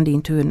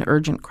responding to an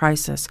urgent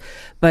crisis,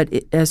 but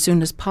as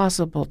soon as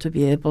possible to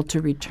be able to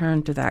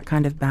return to that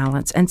kind of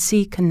balance and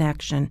see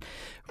connection,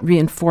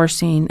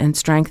 reinforcing and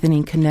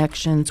strengthening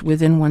connections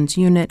within one's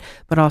unit,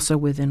 but also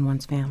within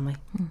one's family.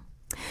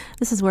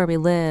 This is Where We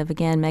Live.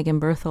 Again, Megan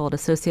Berthold,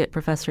 Associate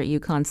Professor at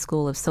UConn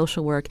School of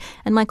Social Work,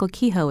 and Michael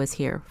Kehoe is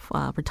here,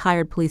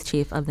 retired Police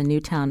Chief of the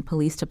Newtown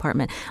Police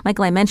Department.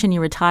 Michael, I mentioned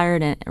you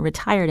retired in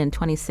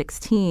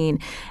 2016,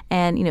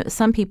 and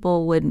some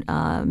people would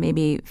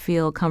maybe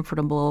feel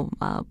comfortable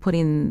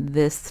putting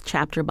this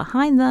chapter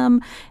behind them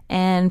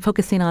and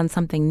focusing on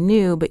something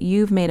new, but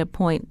you've made a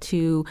point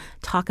to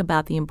talk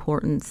about the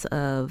importance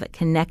of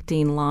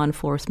connecting law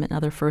enforcement and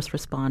other first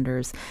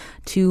responders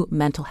to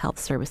mental health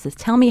services.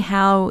 Tell me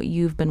how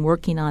you've been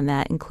working on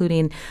that,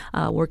 including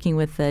working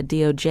with the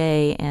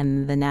DOJ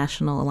and the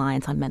National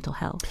Alliance on Mental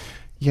Health.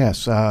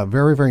 Yes,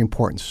 very, very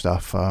important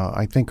stuff.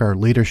 I think our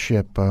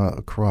leadership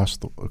across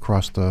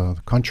the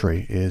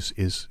country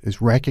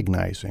is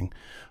recognizing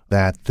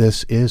that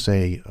this is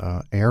a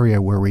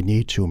area where we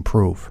need to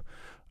improve,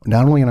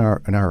 not only in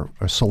our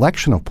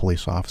selection of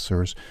police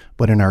officers,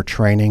 but in our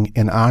training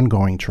and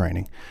ongoing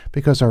training,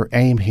 because our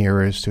aim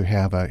here is to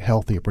have a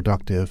healthy,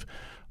 productive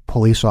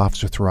police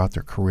officer throughout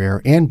their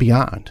career and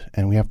beyond.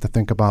 And we have to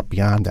think about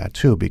beyond that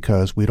too,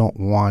 because we don't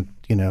want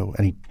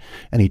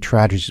any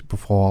tragedies to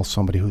befall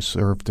somebody who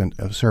served in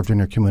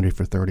their community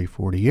for 30,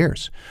 40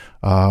 years.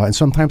 And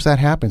sometimes that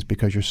happens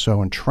because you're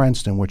so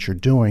entrenched in what you're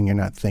doing, you're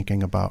not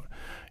thinking about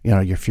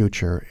your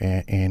future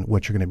and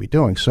what you're going to be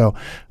doing. So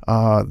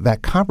that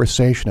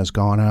conversation has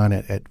gone on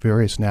at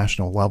various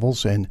national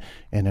levels, and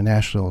the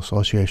National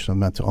Association of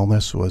Mental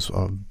Illness was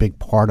a big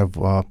part of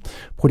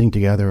putting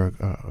together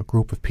a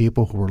group of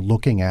people who were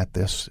looking at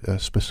this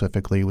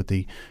specifically with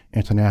the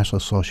International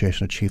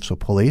Association of Chiefs of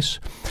Police.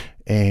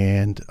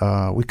 And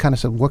we kind of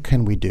said, what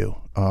can we do?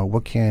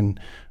 What can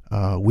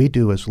we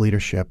do as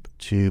leadership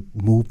to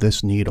move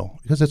this needle?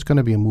 Because it's going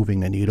to be moving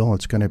the needle.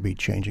 It's going to be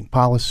changing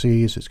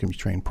policies. It's going to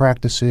be training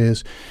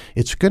practices.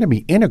 It's going to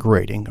be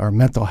integrating our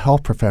mental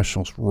health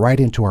professionals right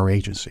into our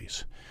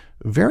agencies.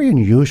 Very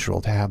unusual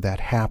to have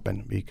that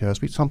happen, because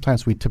we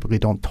typically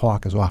don't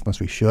talk as often as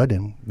we should,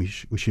 and we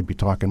should be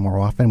talking more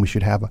often. We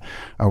should have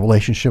a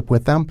relationship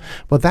with them.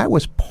 But that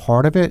was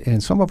part of it,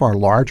 and some of our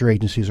larger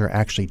agencies are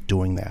actually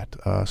doing that.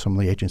 Some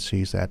of the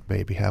agencies that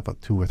maybe have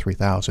 2,000 or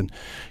 3,000,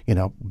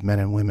 men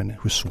and women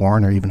who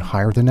sworn, or even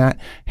higher than that,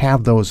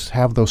 have those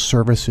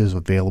services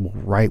available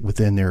right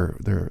within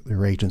their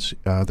agency,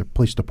 their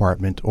police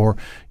department, or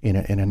in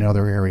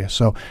another area.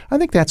 So I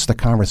think that's the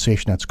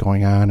conversation that's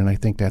going on, and I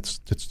think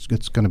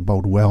it's going to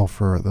bode well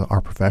for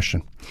our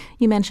profession.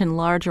 You mentioned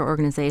larger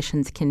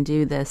organizations can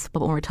do this,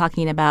 but when we're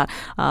talking about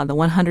the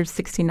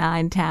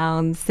 169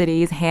 towns,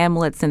 cities,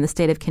 hamlets in the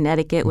state of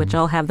Connecticut, which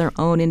all have their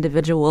own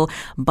individual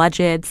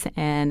budgets,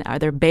 and are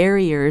there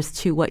barriers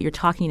to what you're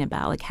talking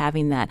about, like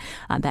having that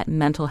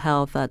mental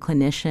health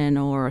clinician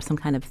or some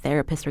kind of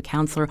therapist or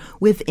counselor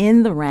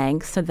within the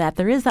ranks so that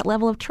there is that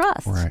level of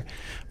trust? Right.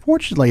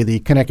 Fortunately, the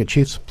Connecticut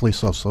Chiefs of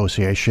Police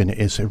Association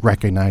is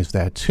recognized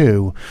that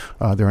too.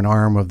 They're an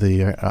arm of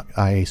the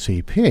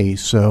IACP,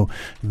 so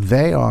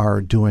they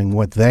are doing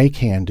what they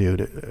can do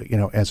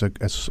to,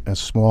 as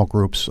small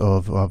groups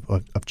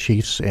of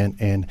chiefs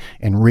and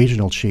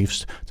regional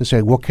chiefs, to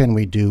say, what can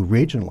we do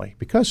regionally?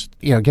 Because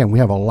again, we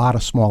have a lot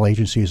of small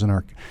agencies in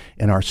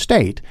our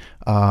state.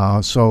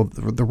 So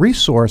the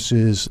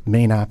resources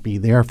may not be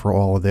there for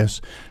all of this.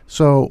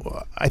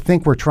 So I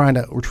think we're trying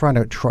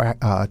to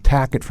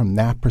attack it from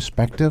that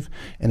perspective,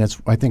 and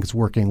I think it's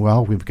working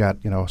well. We've got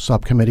a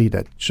subcommittee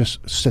that just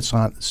sits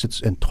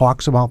and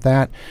talks about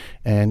that,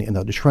 and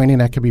the training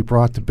that can be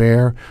brought to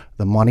bear,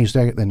 the monies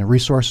and the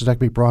resources that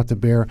can be brought to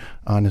bear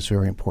on this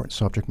very important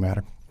subject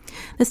matter.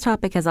 This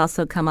topic has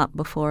also come up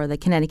before the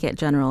Connecticut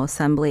General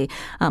Assembly.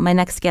 My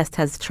next guest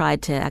has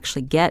tried to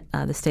actually get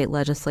the state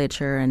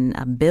legislature and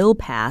a bill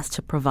passed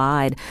to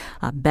provide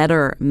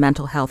better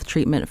mental health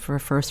treatment for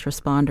first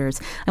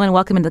responders. I want to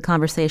welcome into the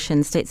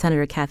conversation State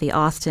Senator Cathy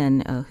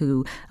Austin,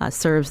 who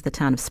serves the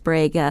town of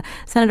Sprague.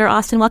 Senator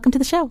Austin, welcome to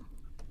the show.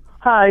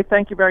 Hi,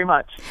 thank you very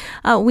much.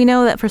 We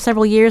know that for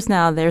several years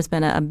now there's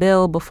been a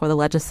bill before the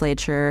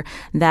legislature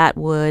that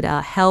would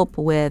help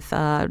with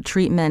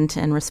treatment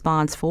and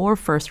response for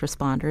first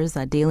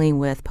responders dealing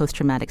with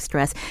post-traumatic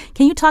stress.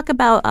 Can you talk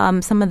about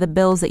some of the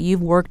bills that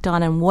you've worked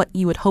on and what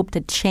you would hope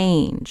to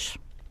change?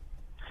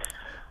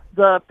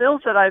 The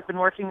bills that I've been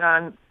working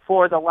on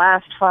for the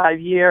last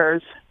 5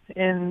 years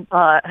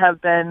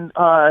have been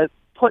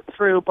put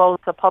through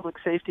both the public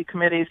safety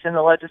committees in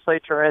the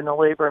legislature and the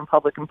Labor and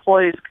Public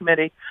Employees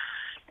Committee.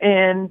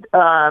 And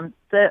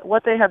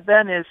what they have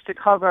been is to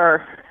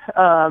cover,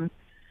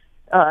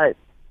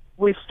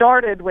 we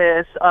started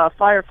with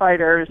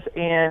firefighters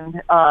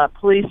and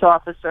police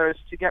officers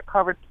to get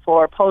covered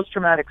for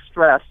post-traumatic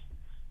stress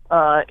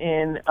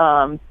and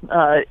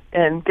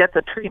get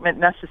the treatment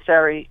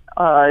necessary,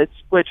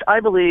 which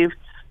I believe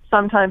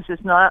sometimes is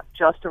not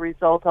just a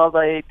result of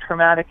a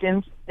traumatic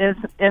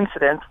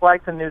incident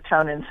like the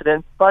Newtown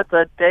incident, but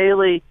the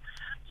daily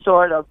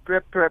sort of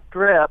drip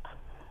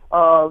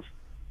of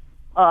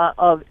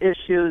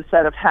issues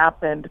that have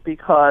happened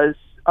because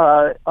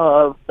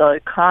of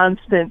the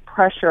constant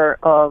pressure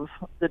of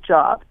the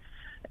job.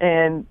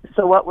 And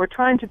so what we're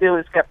trying to do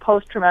is get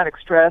post-traumatic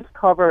stress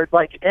covered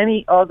like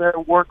any other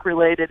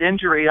work-related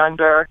injury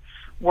under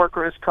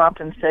workers'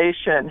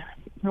 compensation.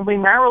 And we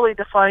narrowly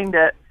defined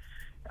it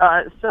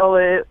so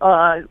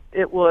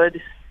it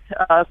would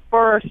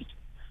first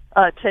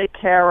take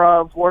care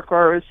of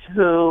workers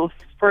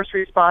first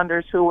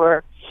responders who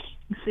were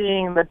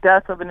seeing the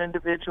death of an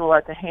individual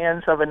at the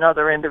hands of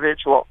another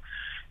individual.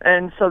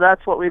 And so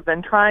that's what we've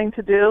been trying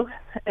to do.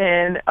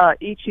 And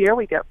each year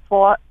we get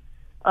fought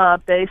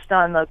based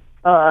on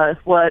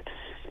what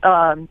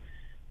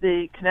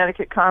the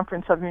Connecticut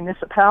Conference of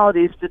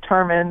Municipalities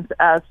determines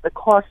as the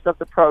cost of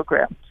the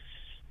program.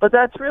 But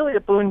that's really a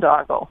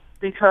boondoggle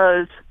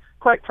because,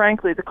 quite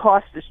frankly, the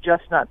cost is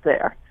just not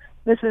there.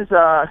 This is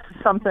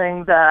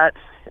something that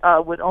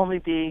would only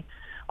be,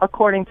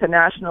 according to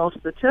national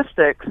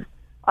statistics,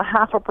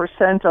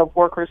 0.5% of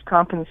workers'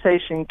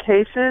 compensation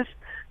cases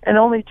and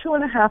only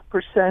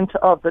 2.5%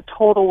 of the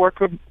total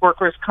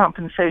workers'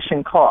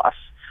 compensation costs.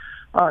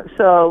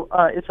 So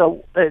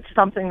it's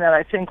something that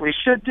I think we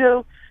should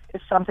do.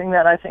 It's something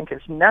that I think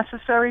is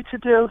necessary to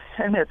do,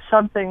 and it's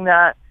something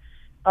that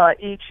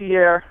each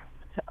year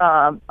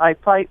I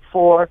fight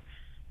for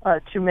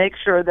to make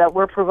sure that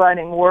we're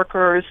providing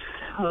workers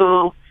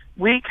who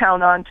we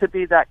count on to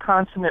be that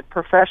consummate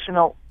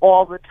professional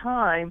all the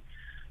time,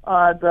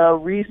 the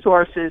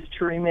resources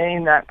to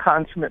remain that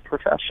consummate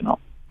professional.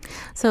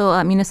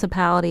 So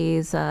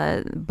municipalities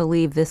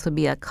believe this would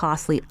be a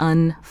costly,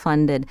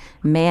 unfunded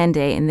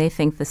mandate, and they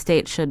think the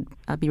state should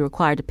be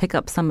required to pick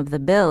up some of the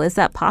bill. Is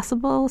that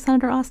possible,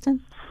 Senator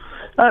Austin?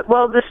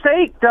 Well, the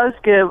state does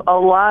give a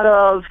lot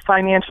of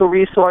financial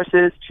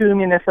resources to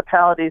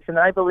municipalities, and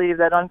I believe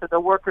that under the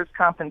workers'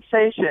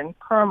 compensation,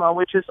 PERMA,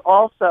 which is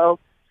also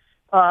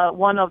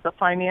one of the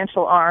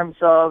financial arms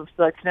of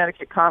the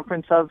Connecticut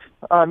Conference of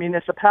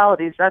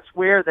Municipalities, that's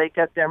where they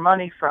get their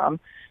money from,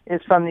 is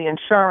from the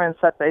insurance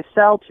that they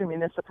sell to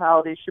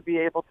municipalities, should be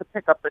able to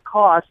pick up the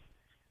cost.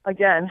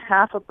 Again,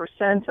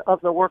 0.5%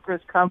 of the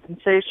workers'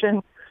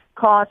 compensation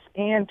costs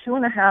and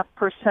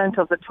 2.5%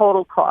 of the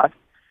total cost.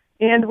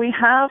 And we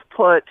have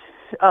put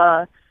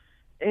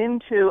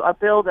into a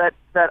bill that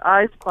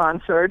I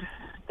sponsored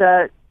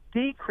that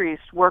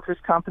decreased workers'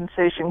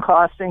 compensation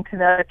costs in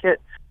Connecticut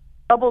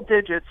double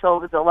digits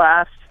over the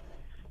last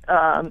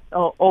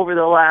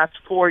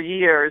 4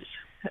 years.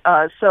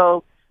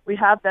 So we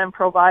have been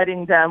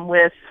providing them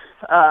with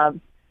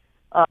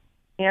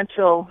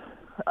financial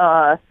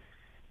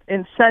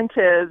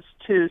incentives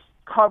to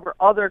cover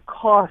other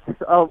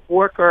costs of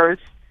workers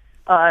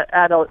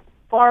at a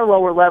far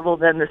lower level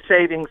than the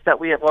savings that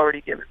we have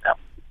already given them.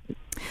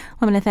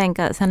 I'm going to thank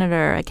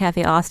Senator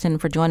Cathy Austin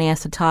for joining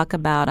us to talk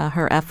about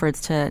her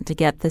efforts to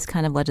get this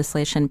kind of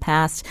legislation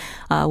passed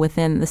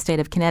within the state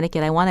of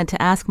Connecticut. I wanted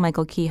to ask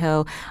Michael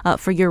Kehoe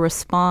for your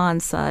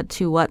response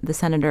to what the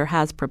senator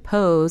has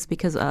proposed,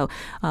 because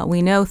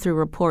we know through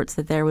reports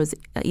that there was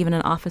even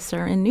an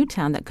officer in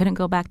Newtown that couldn't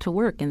go back to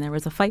work, and there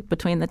was a fight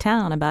between the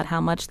town about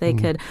how much they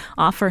could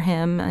offer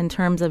him in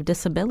terms of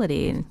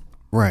disability.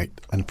 Right.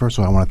 And first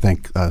of all, I want to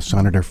thank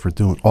Senator for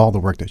doing all the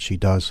work that she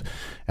does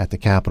at the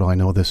Capitol. I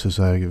know this is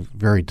a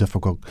very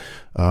difficult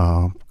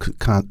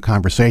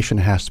conversation.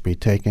 It has to be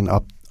taken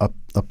up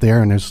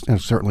there, and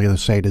certainly the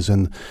state is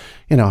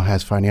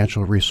has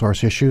financial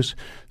resource issues.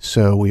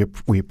 So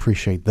we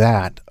appreciate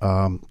that.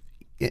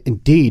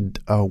 Indeed,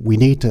 we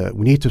need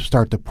to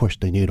start to push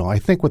the needle. I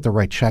think with the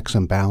right checks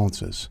and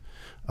balances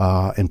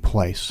in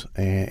place,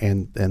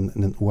 and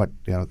what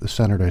the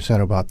senator said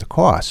about the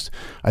cost,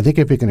 I think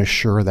if we can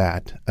assure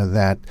that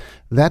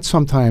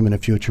sometime in the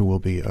future will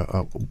be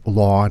a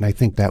law, and I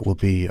think that will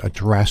be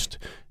addressed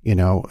in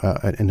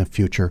the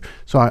future.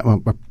 So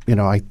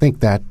I think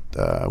that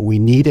we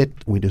need it.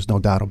 There's no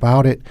doubt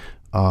about it.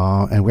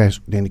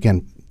 And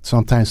again,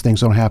 sometimes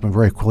things don't happen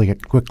very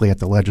quickly at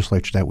the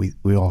legislature that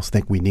we all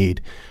think we need.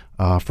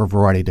 For a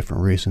variety of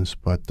different reasons,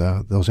 but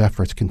those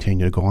efforts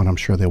continue to go on. I'm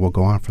sure they will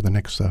go on for the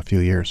next few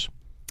years.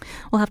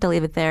 We'll have to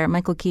leave it there.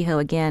 Michael Kehoe,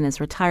 again, is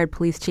retired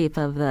police chief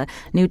of the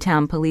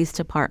Newtown Police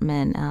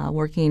Department,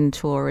 working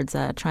towards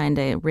trying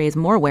to raise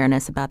more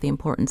awareness about the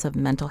importance of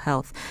mental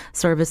health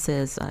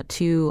services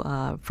to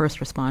first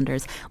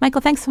responders.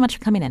 Michael, thanks so much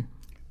for coming in.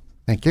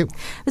 Thank you.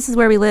 This is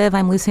Where We Live.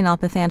 I'm Lucy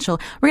Nalpathanchel.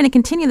 We're going to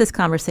continue this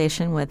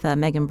conversation with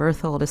Megan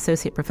Berthold,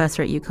 Associate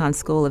Professor at UConn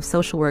School of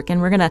Social Work,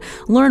 and we're going to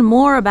learn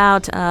more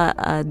about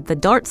the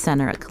DART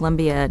Center at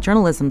Columbia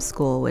Journalism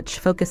School, which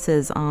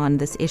focuses on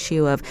this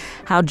issue of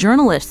how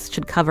journalists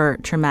should cover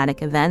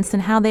traumatic events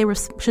and how they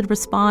should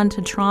respond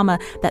to trauma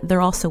that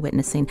they're also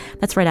witnessing.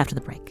 That's right after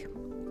the break.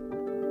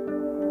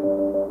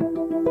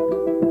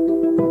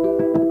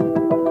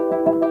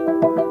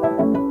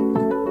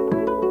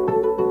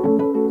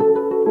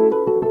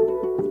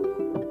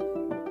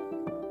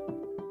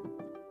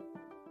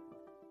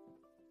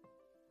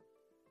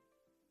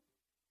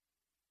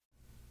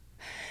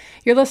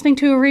 You're listening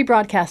to a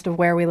rebroadcast of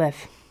Where We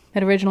Live.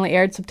 It originally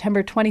aired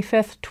September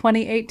 25th,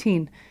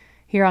 2018,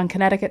 here on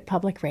Connecticut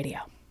Public Radio.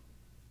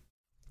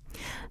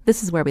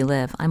 This is Where We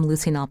Live. I'm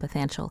Lucy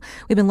Nalpathanchel.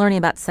 We've been learning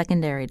about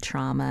secondary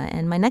trauma,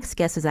 and my next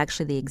guest is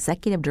actually the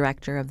executive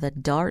director of the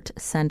DART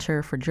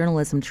Center for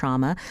Journalism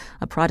Trauma,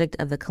 a project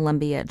of the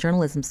Columbia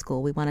Journalism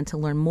School. We wanted to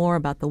learn more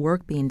about the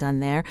work being done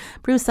there.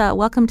 Bruce,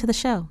 welcome to the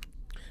show.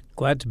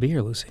 Glad to be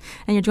here, Lucy.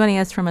 And you're joining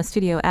us from a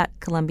studio at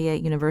Columbia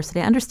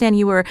University. I understand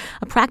you were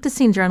a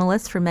practicing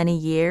journalist for many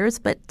years,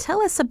 but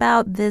tell us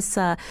about this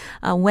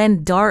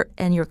when DART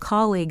and your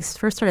colleagues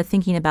first started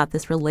thinking about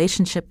this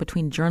relationship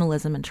between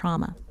journalism and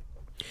trauma.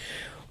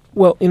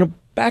 Well,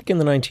 back in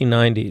the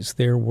 1990s,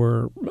 there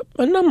were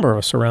a number of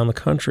us around the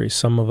country,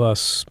 some of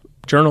us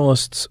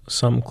journalists,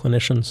 some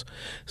clinicians,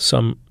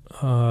 some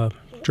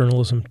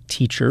journalism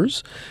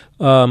teachers,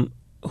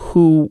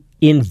 who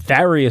in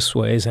various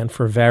ways and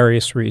for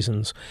various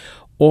reasons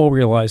all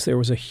realized there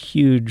was a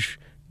huge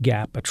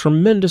gap. A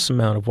tremendous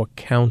amount of what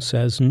counts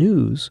as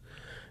news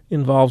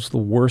involves the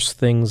worst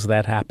things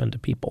that happen to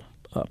people.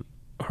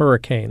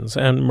 Hurricanes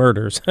and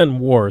murders and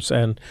wars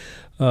and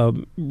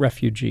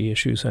refugee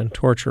issues and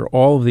torture.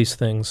 All of these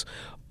things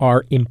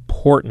are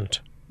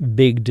important,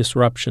 big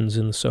disruptions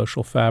in the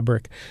social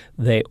fabric.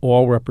 They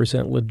all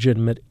represent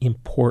legitimate,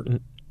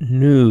 important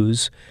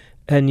news.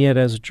 And yet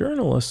as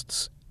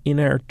journalists, in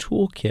our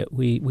toolkit,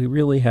 we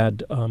really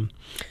had kind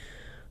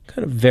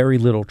of very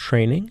little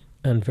training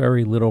and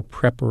very little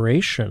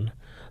preparation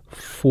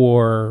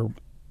for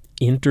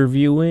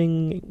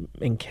interviewing,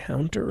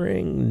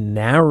 encountering,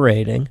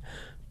 narrating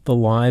the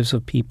lives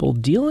of people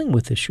dealing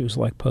with issues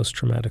like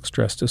post-traumatic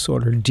stress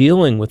disorder,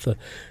 dealing with the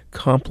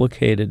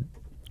complicated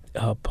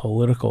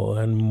political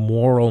and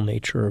moral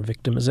nature of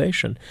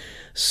victimization.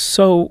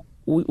 So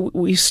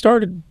we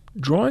started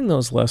drawing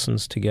those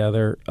lessons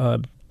together,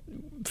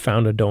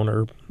 found a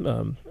donor,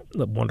 a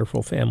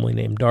wonderful family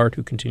named DART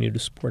who continued to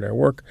support our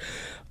work,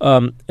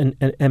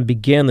 and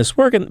began this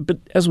work. But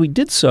as we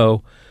did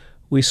so,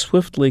 we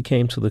swiftly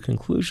came to the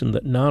conclusion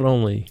that not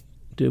only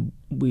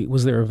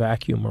was there a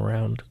vacuum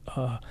around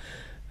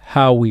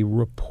how we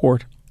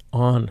report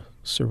on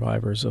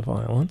survivors of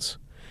violence,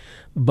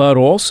 but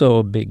also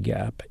a big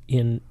gap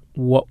in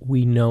what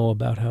we know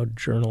about how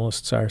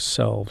journalists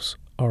ourselves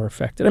are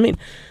affected. I mean,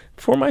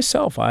 for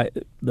myself,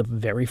 the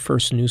very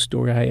first news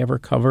story I ever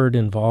covered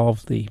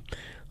involved the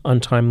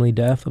untimely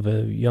death of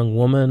a young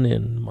woman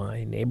in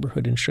my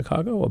neighborhood in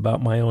Chicago,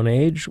 about my own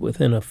age.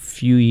 Within a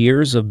few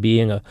years of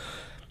being a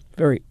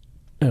very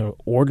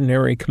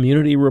ordinary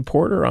community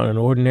reporter on an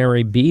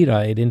ordinary beat,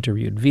 I had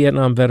interviewed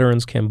Vietnam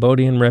veterans,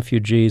 Cambodian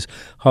refugees,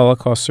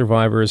 Holocaust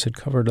survivors, had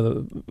covered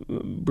a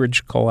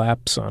bridge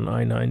collapse on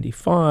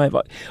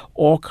I-95,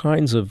 all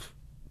kinds of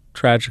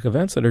tragic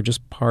events that are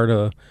just part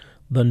of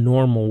the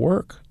normal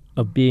work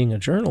of being a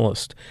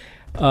journalist.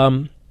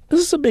 This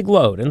is a big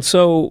load. And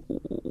so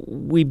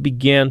we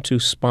began to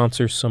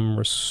sponsor some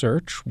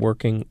research,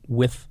 working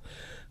with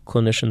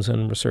clinicians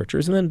and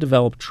researchers, and then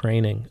develop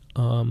training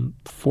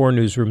for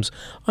newsrooms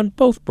on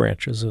both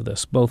branches of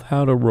this, both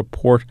how to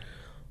report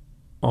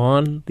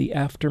on the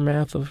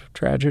aftermath of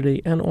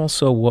tragedy and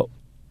also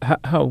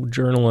how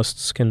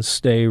journalists can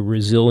stay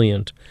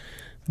resilient,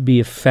 be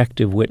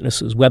effective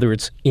witnesses, whether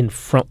it's in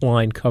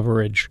frontline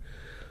coverage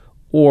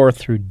or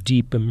through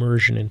deep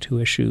immersion into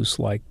issues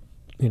like,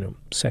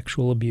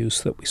 sexual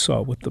abuse that we saw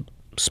with the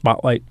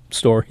Spotlight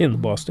story in the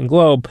Boston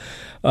Globe,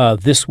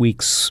 this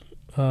week's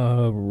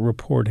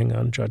reporting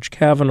on Judge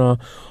Kavanaugh.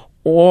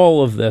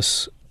 All of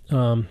this,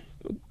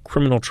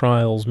 criminal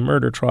trials,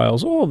 murder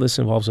trials, all of this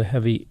involves a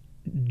heavy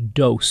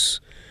dose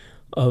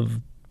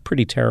of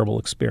pretty terrible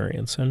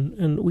experience,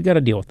 and we got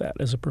to deal with that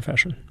as a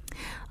profession.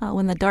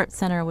 When the DART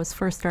Center was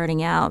first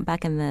starting out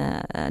back in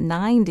the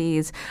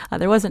 90s,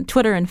 there wasn't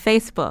Twitter and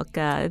Facebook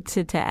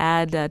to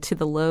add to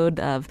the load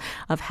of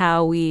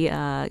how we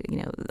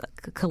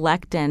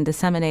collect and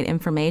disseminate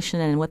information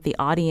and what the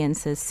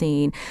audience is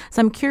seeing.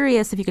 So I'm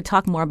curious if you could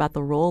talk more about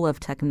the role of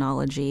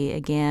technology,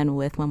 again,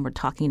 with when we're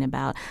talking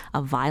about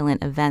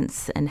violent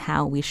events and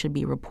how we should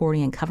be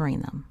reporting and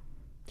covering them.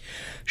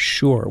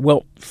 Sure.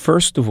 Well,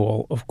 first of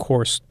all, of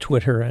course,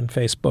 Twitter and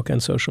Facebook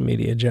and social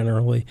media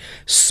generally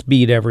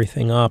speed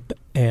everything up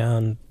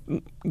and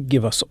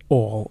give us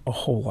all a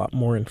whole lot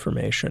more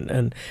information.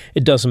 And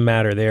it doesn't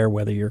matter there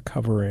whether you're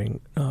covering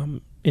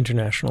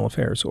international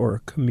affairs or a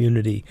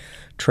community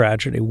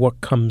tragedy. What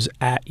comes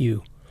at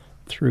you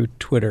through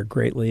Twitter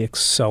greatly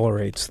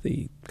accelerates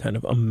the kind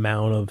of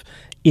amount of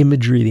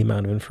imagery, the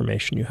amount of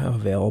information you have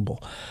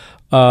available.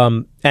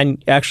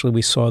 And actually,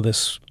 we saw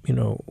this,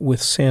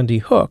 with Sandy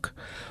Hook,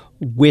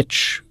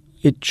 which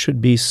it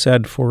should be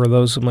said for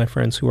those of my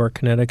friends who are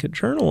Connecticut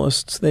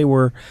journalists, they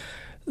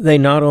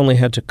not only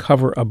had to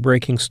cover a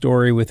breaking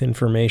story with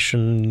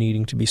information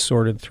needing to be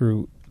sorted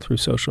through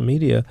social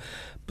media,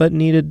 but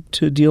needed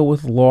to deal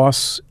with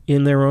loss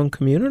in their own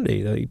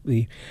community.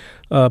 The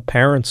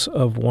parents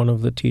of one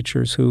of the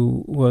teachers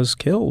who was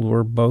killed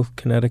were both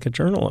Connecticut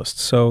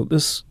journalists. So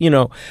this,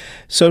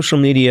 social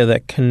media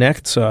that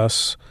connects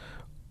us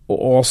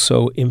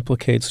also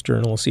implicates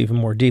journalists even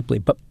more deeply.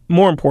 But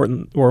more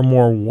important or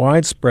more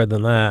widespread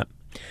than that,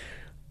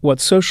 what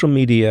social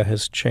media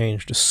has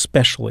changed,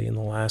 especially in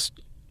the last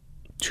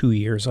 2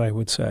 years, I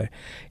would say,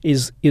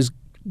 is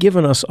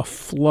given us a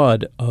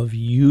flood of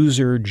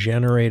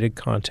user-generated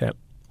content,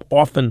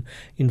 often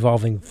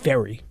involving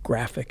very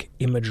graphic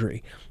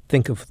imagery.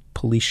 Think of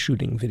police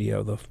shooting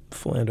video, the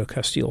Philando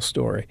Castile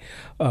story,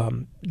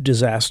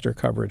 disaster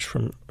coverage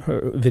from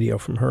video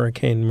from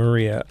Hurricane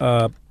Maria,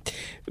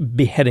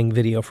 beheading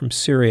video from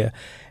Syria.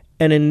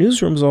 And in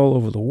newsrooms all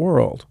over the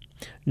world,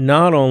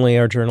 not only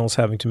are journalists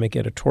having to make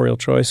editorial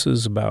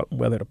choices about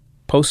whether to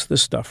post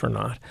this stuff or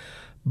not,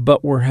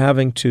 but we're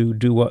having to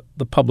do what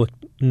the public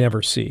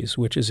never sees,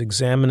 which is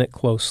examine it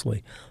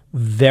closely,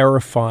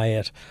 verify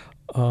it,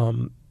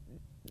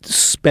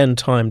 spend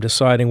time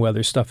deciding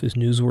whether stuff is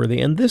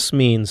newsworthy. And this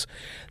means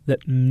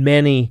that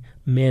many,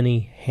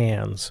 many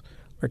hands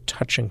are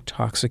touching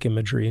toxic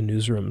imagery in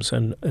newsrooms.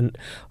 And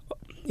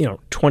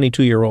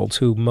 22-year-olds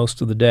who most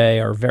of the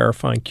day are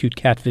verifying cute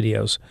cat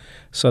videos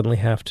suddenly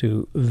have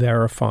to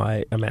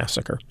verify a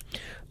massacre.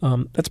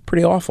 That's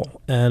pretty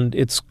awful. And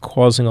it's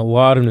causing a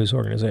lot of news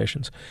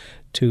organizations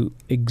to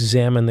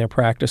examine their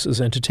practices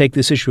and to take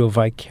this issue of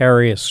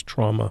vicarious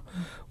trauma,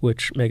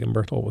 which Megan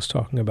Berthold was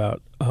talking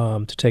about,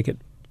 to take it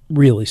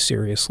really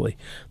seriously.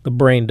 The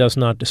brain does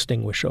not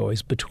distinguish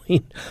always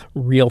between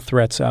real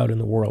threats out in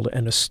the world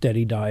and a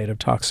steady diet of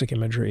toxic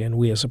imagery, and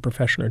we as a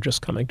profession are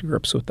just coming to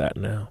grips with that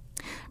now.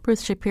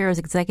 Bruce Shapiro is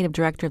Executive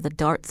Director of the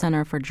Dart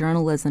Center for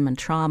Journalism and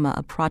Trauma,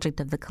 a project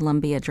of the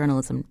Columbia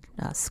Journalism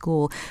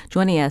School,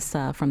 joining us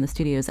from the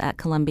studios at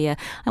Columbia.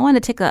 I want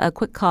to take a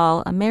quick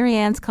call.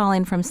 Marianne's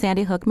calling from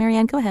Sandy Hook.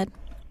 Marianne, go ahead.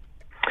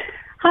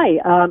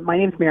 Hi, my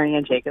name is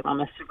Marianne Jacob. I'm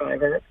a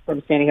survivor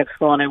from Sandy Hook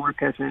School, and I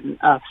work as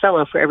a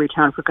fellow for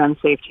Everytown for Gun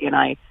Safety, and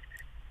I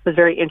was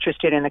very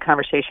interested in the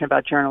conversation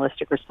about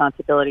journalistic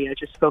responsibility. I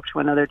just spoke to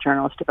another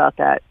journalist about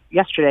that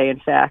yesterday, in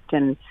fact,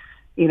 and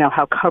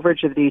how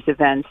coverage of these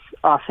events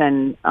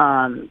often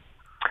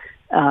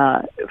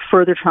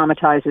further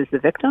traumatizes the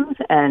victims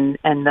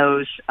and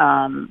those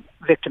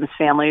victims'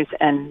 families,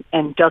 and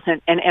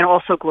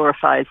also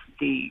glorifies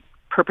the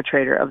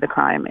perpetrator of the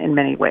crime in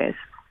many ways.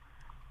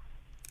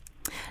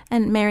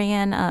 And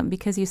Marianne,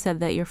 because you said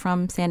that you're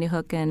from Sandy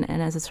Hook and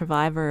as a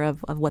survivor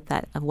of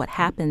what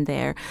happened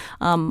there,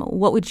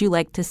 what would you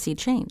like to see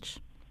change?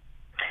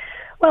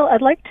 Well,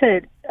 I'd like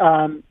to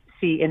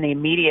see in the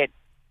immediate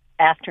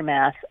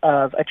aftermath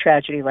of a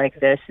tragedy like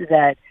this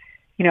that,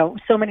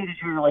 so many of the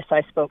journalists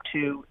I spoke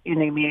to in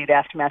the immediate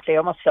aftermath, they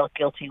almost felt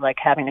guilty, like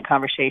having the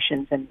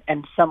conversations,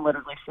 and some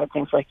literally said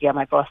things like, yeah,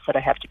 my boss said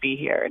I have to be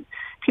here. And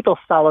people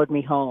followed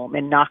me home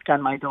and knocked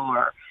on my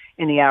door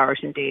in the hours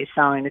and days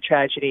following the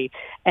tragedy.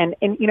 And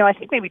I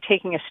think maybe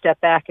taking a step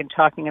back and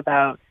talking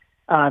about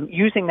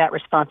using that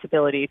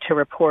responsibility to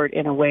report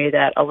in a way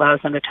that allows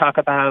them to talk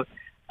about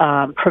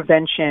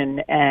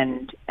prevention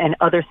and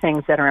other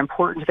things that are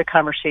important to the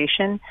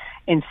conversation,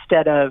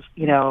 instead of,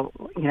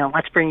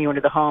 let's bring you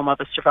into the home of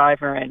a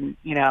survivor and,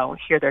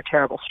 hear their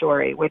terrible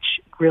story, which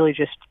really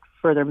just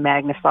further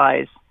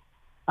magnifies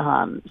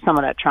some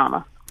of that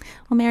trauma.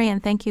 Well,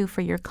 Marianne, thank you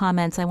for your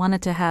comments. I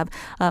wanted to have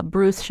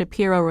Bruce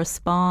Shapiro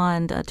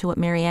respond to what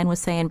Marianne was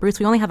saying. Bruce,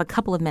 we only have a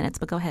couple of minutes,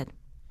 but go ahead.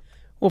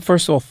 Well,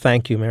 first of all,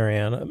 thank you,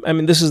 Marianne. I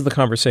mean, this is the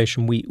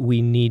conversation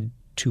we need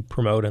to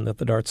promote and that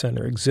the Dart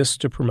Center exists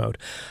to promote.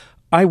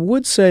 I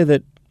would say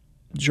that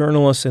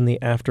journalists in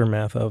the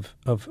aftermath of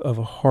a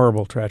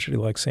horrible tragedy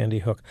like Sandy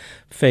Hook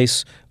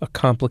face a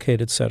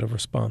complicated set of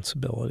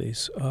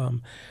responsibilities.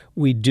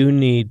 We do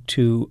need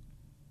to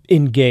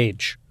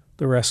engage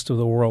the rest of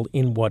the world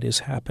in what is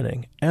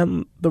happening.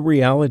 And the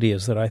reality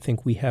is that I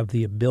think we have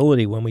the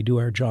ability, when we do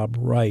our job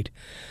right,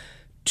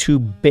 to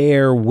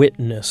bear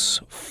witness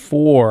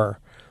for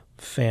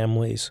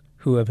families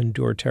who have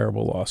endured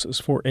terrible losses,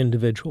 for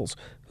individuals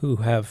who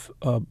have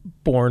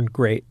borne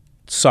great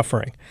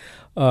suffering.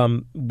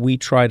 We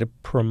try to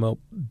promote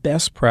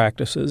best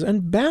practices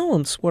and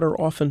balance what are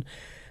often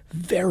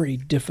very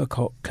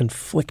difficult,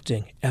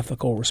 conflicting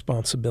ethical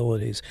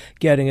responsibilities,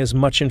 getting as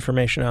much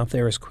information out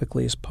there as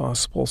quickly as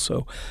possible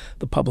so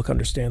the public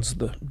understands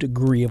the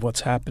degree of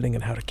what's happening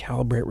and how to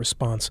calibrate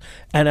response,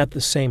 and at the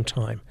same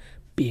time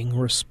being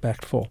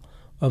respectful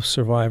of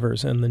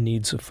survivors and the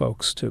needs of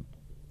folks to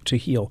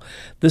heal.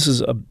 This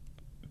is a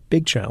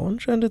big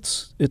challenge, and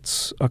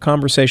it's a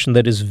conversation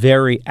that is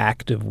very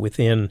active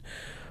within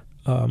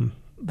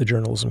the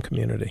journalism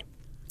community.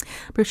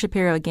 Bruce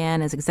Shapiro,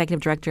 again, is Executive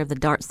Director of the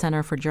Dart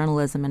Center for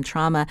Journalism and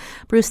Trauma.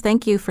 Bruce,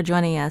 thank you for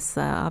joining us.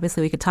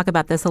 Obviously, we could talk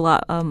about this a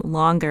lot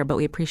longer, but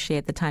we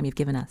appreciate the time you've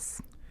given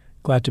us.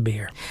 Glad to be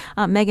here.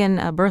 Megan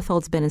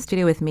Berthold's been in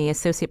studio with me,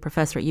 Associate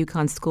Professor at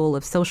UConn School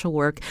of Social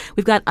Work.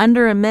 We've got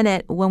under a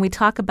minute. When we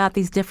talk about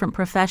these different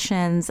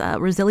professions,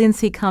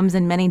 resiliency comes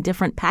in many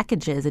different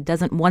packages. It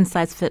doesn't one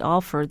size fit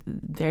all for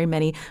very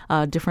many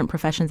different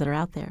professions that are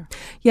out there.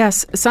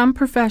 Yes, some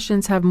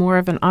professions have more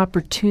of an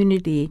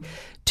opportunity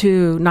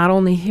to not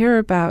only hear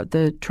about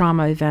the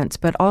trauma events,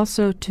 but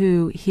also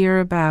to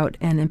hear about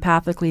and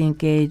empathically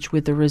engage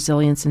with the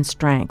resilience and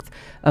strength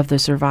of the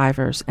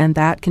survivors. And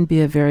that can be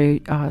a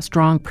very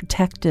strong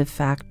protective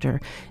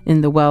factor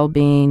in the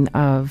well-being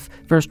of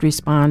first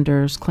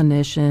responders,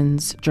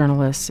 clinicians,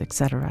 journalists,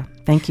 etc.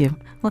 Thank you.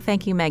 Well,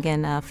 thank you,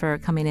 Megan, for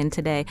coming in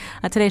today.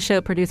 Today's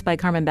show produced by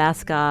Carmen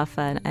Baskoff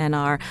and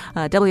our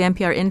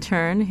WNPR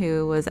intern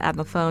who was at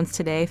the phones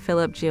today,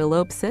 Philip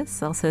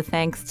Giolopsis. Also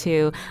thanks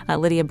to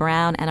Lydia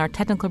Brown and our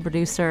technical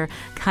producer,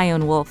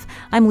 Kyone Wolf.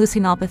 I'm Lucy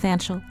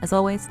Nalpathanchel. As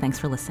always, thanks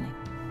for listening.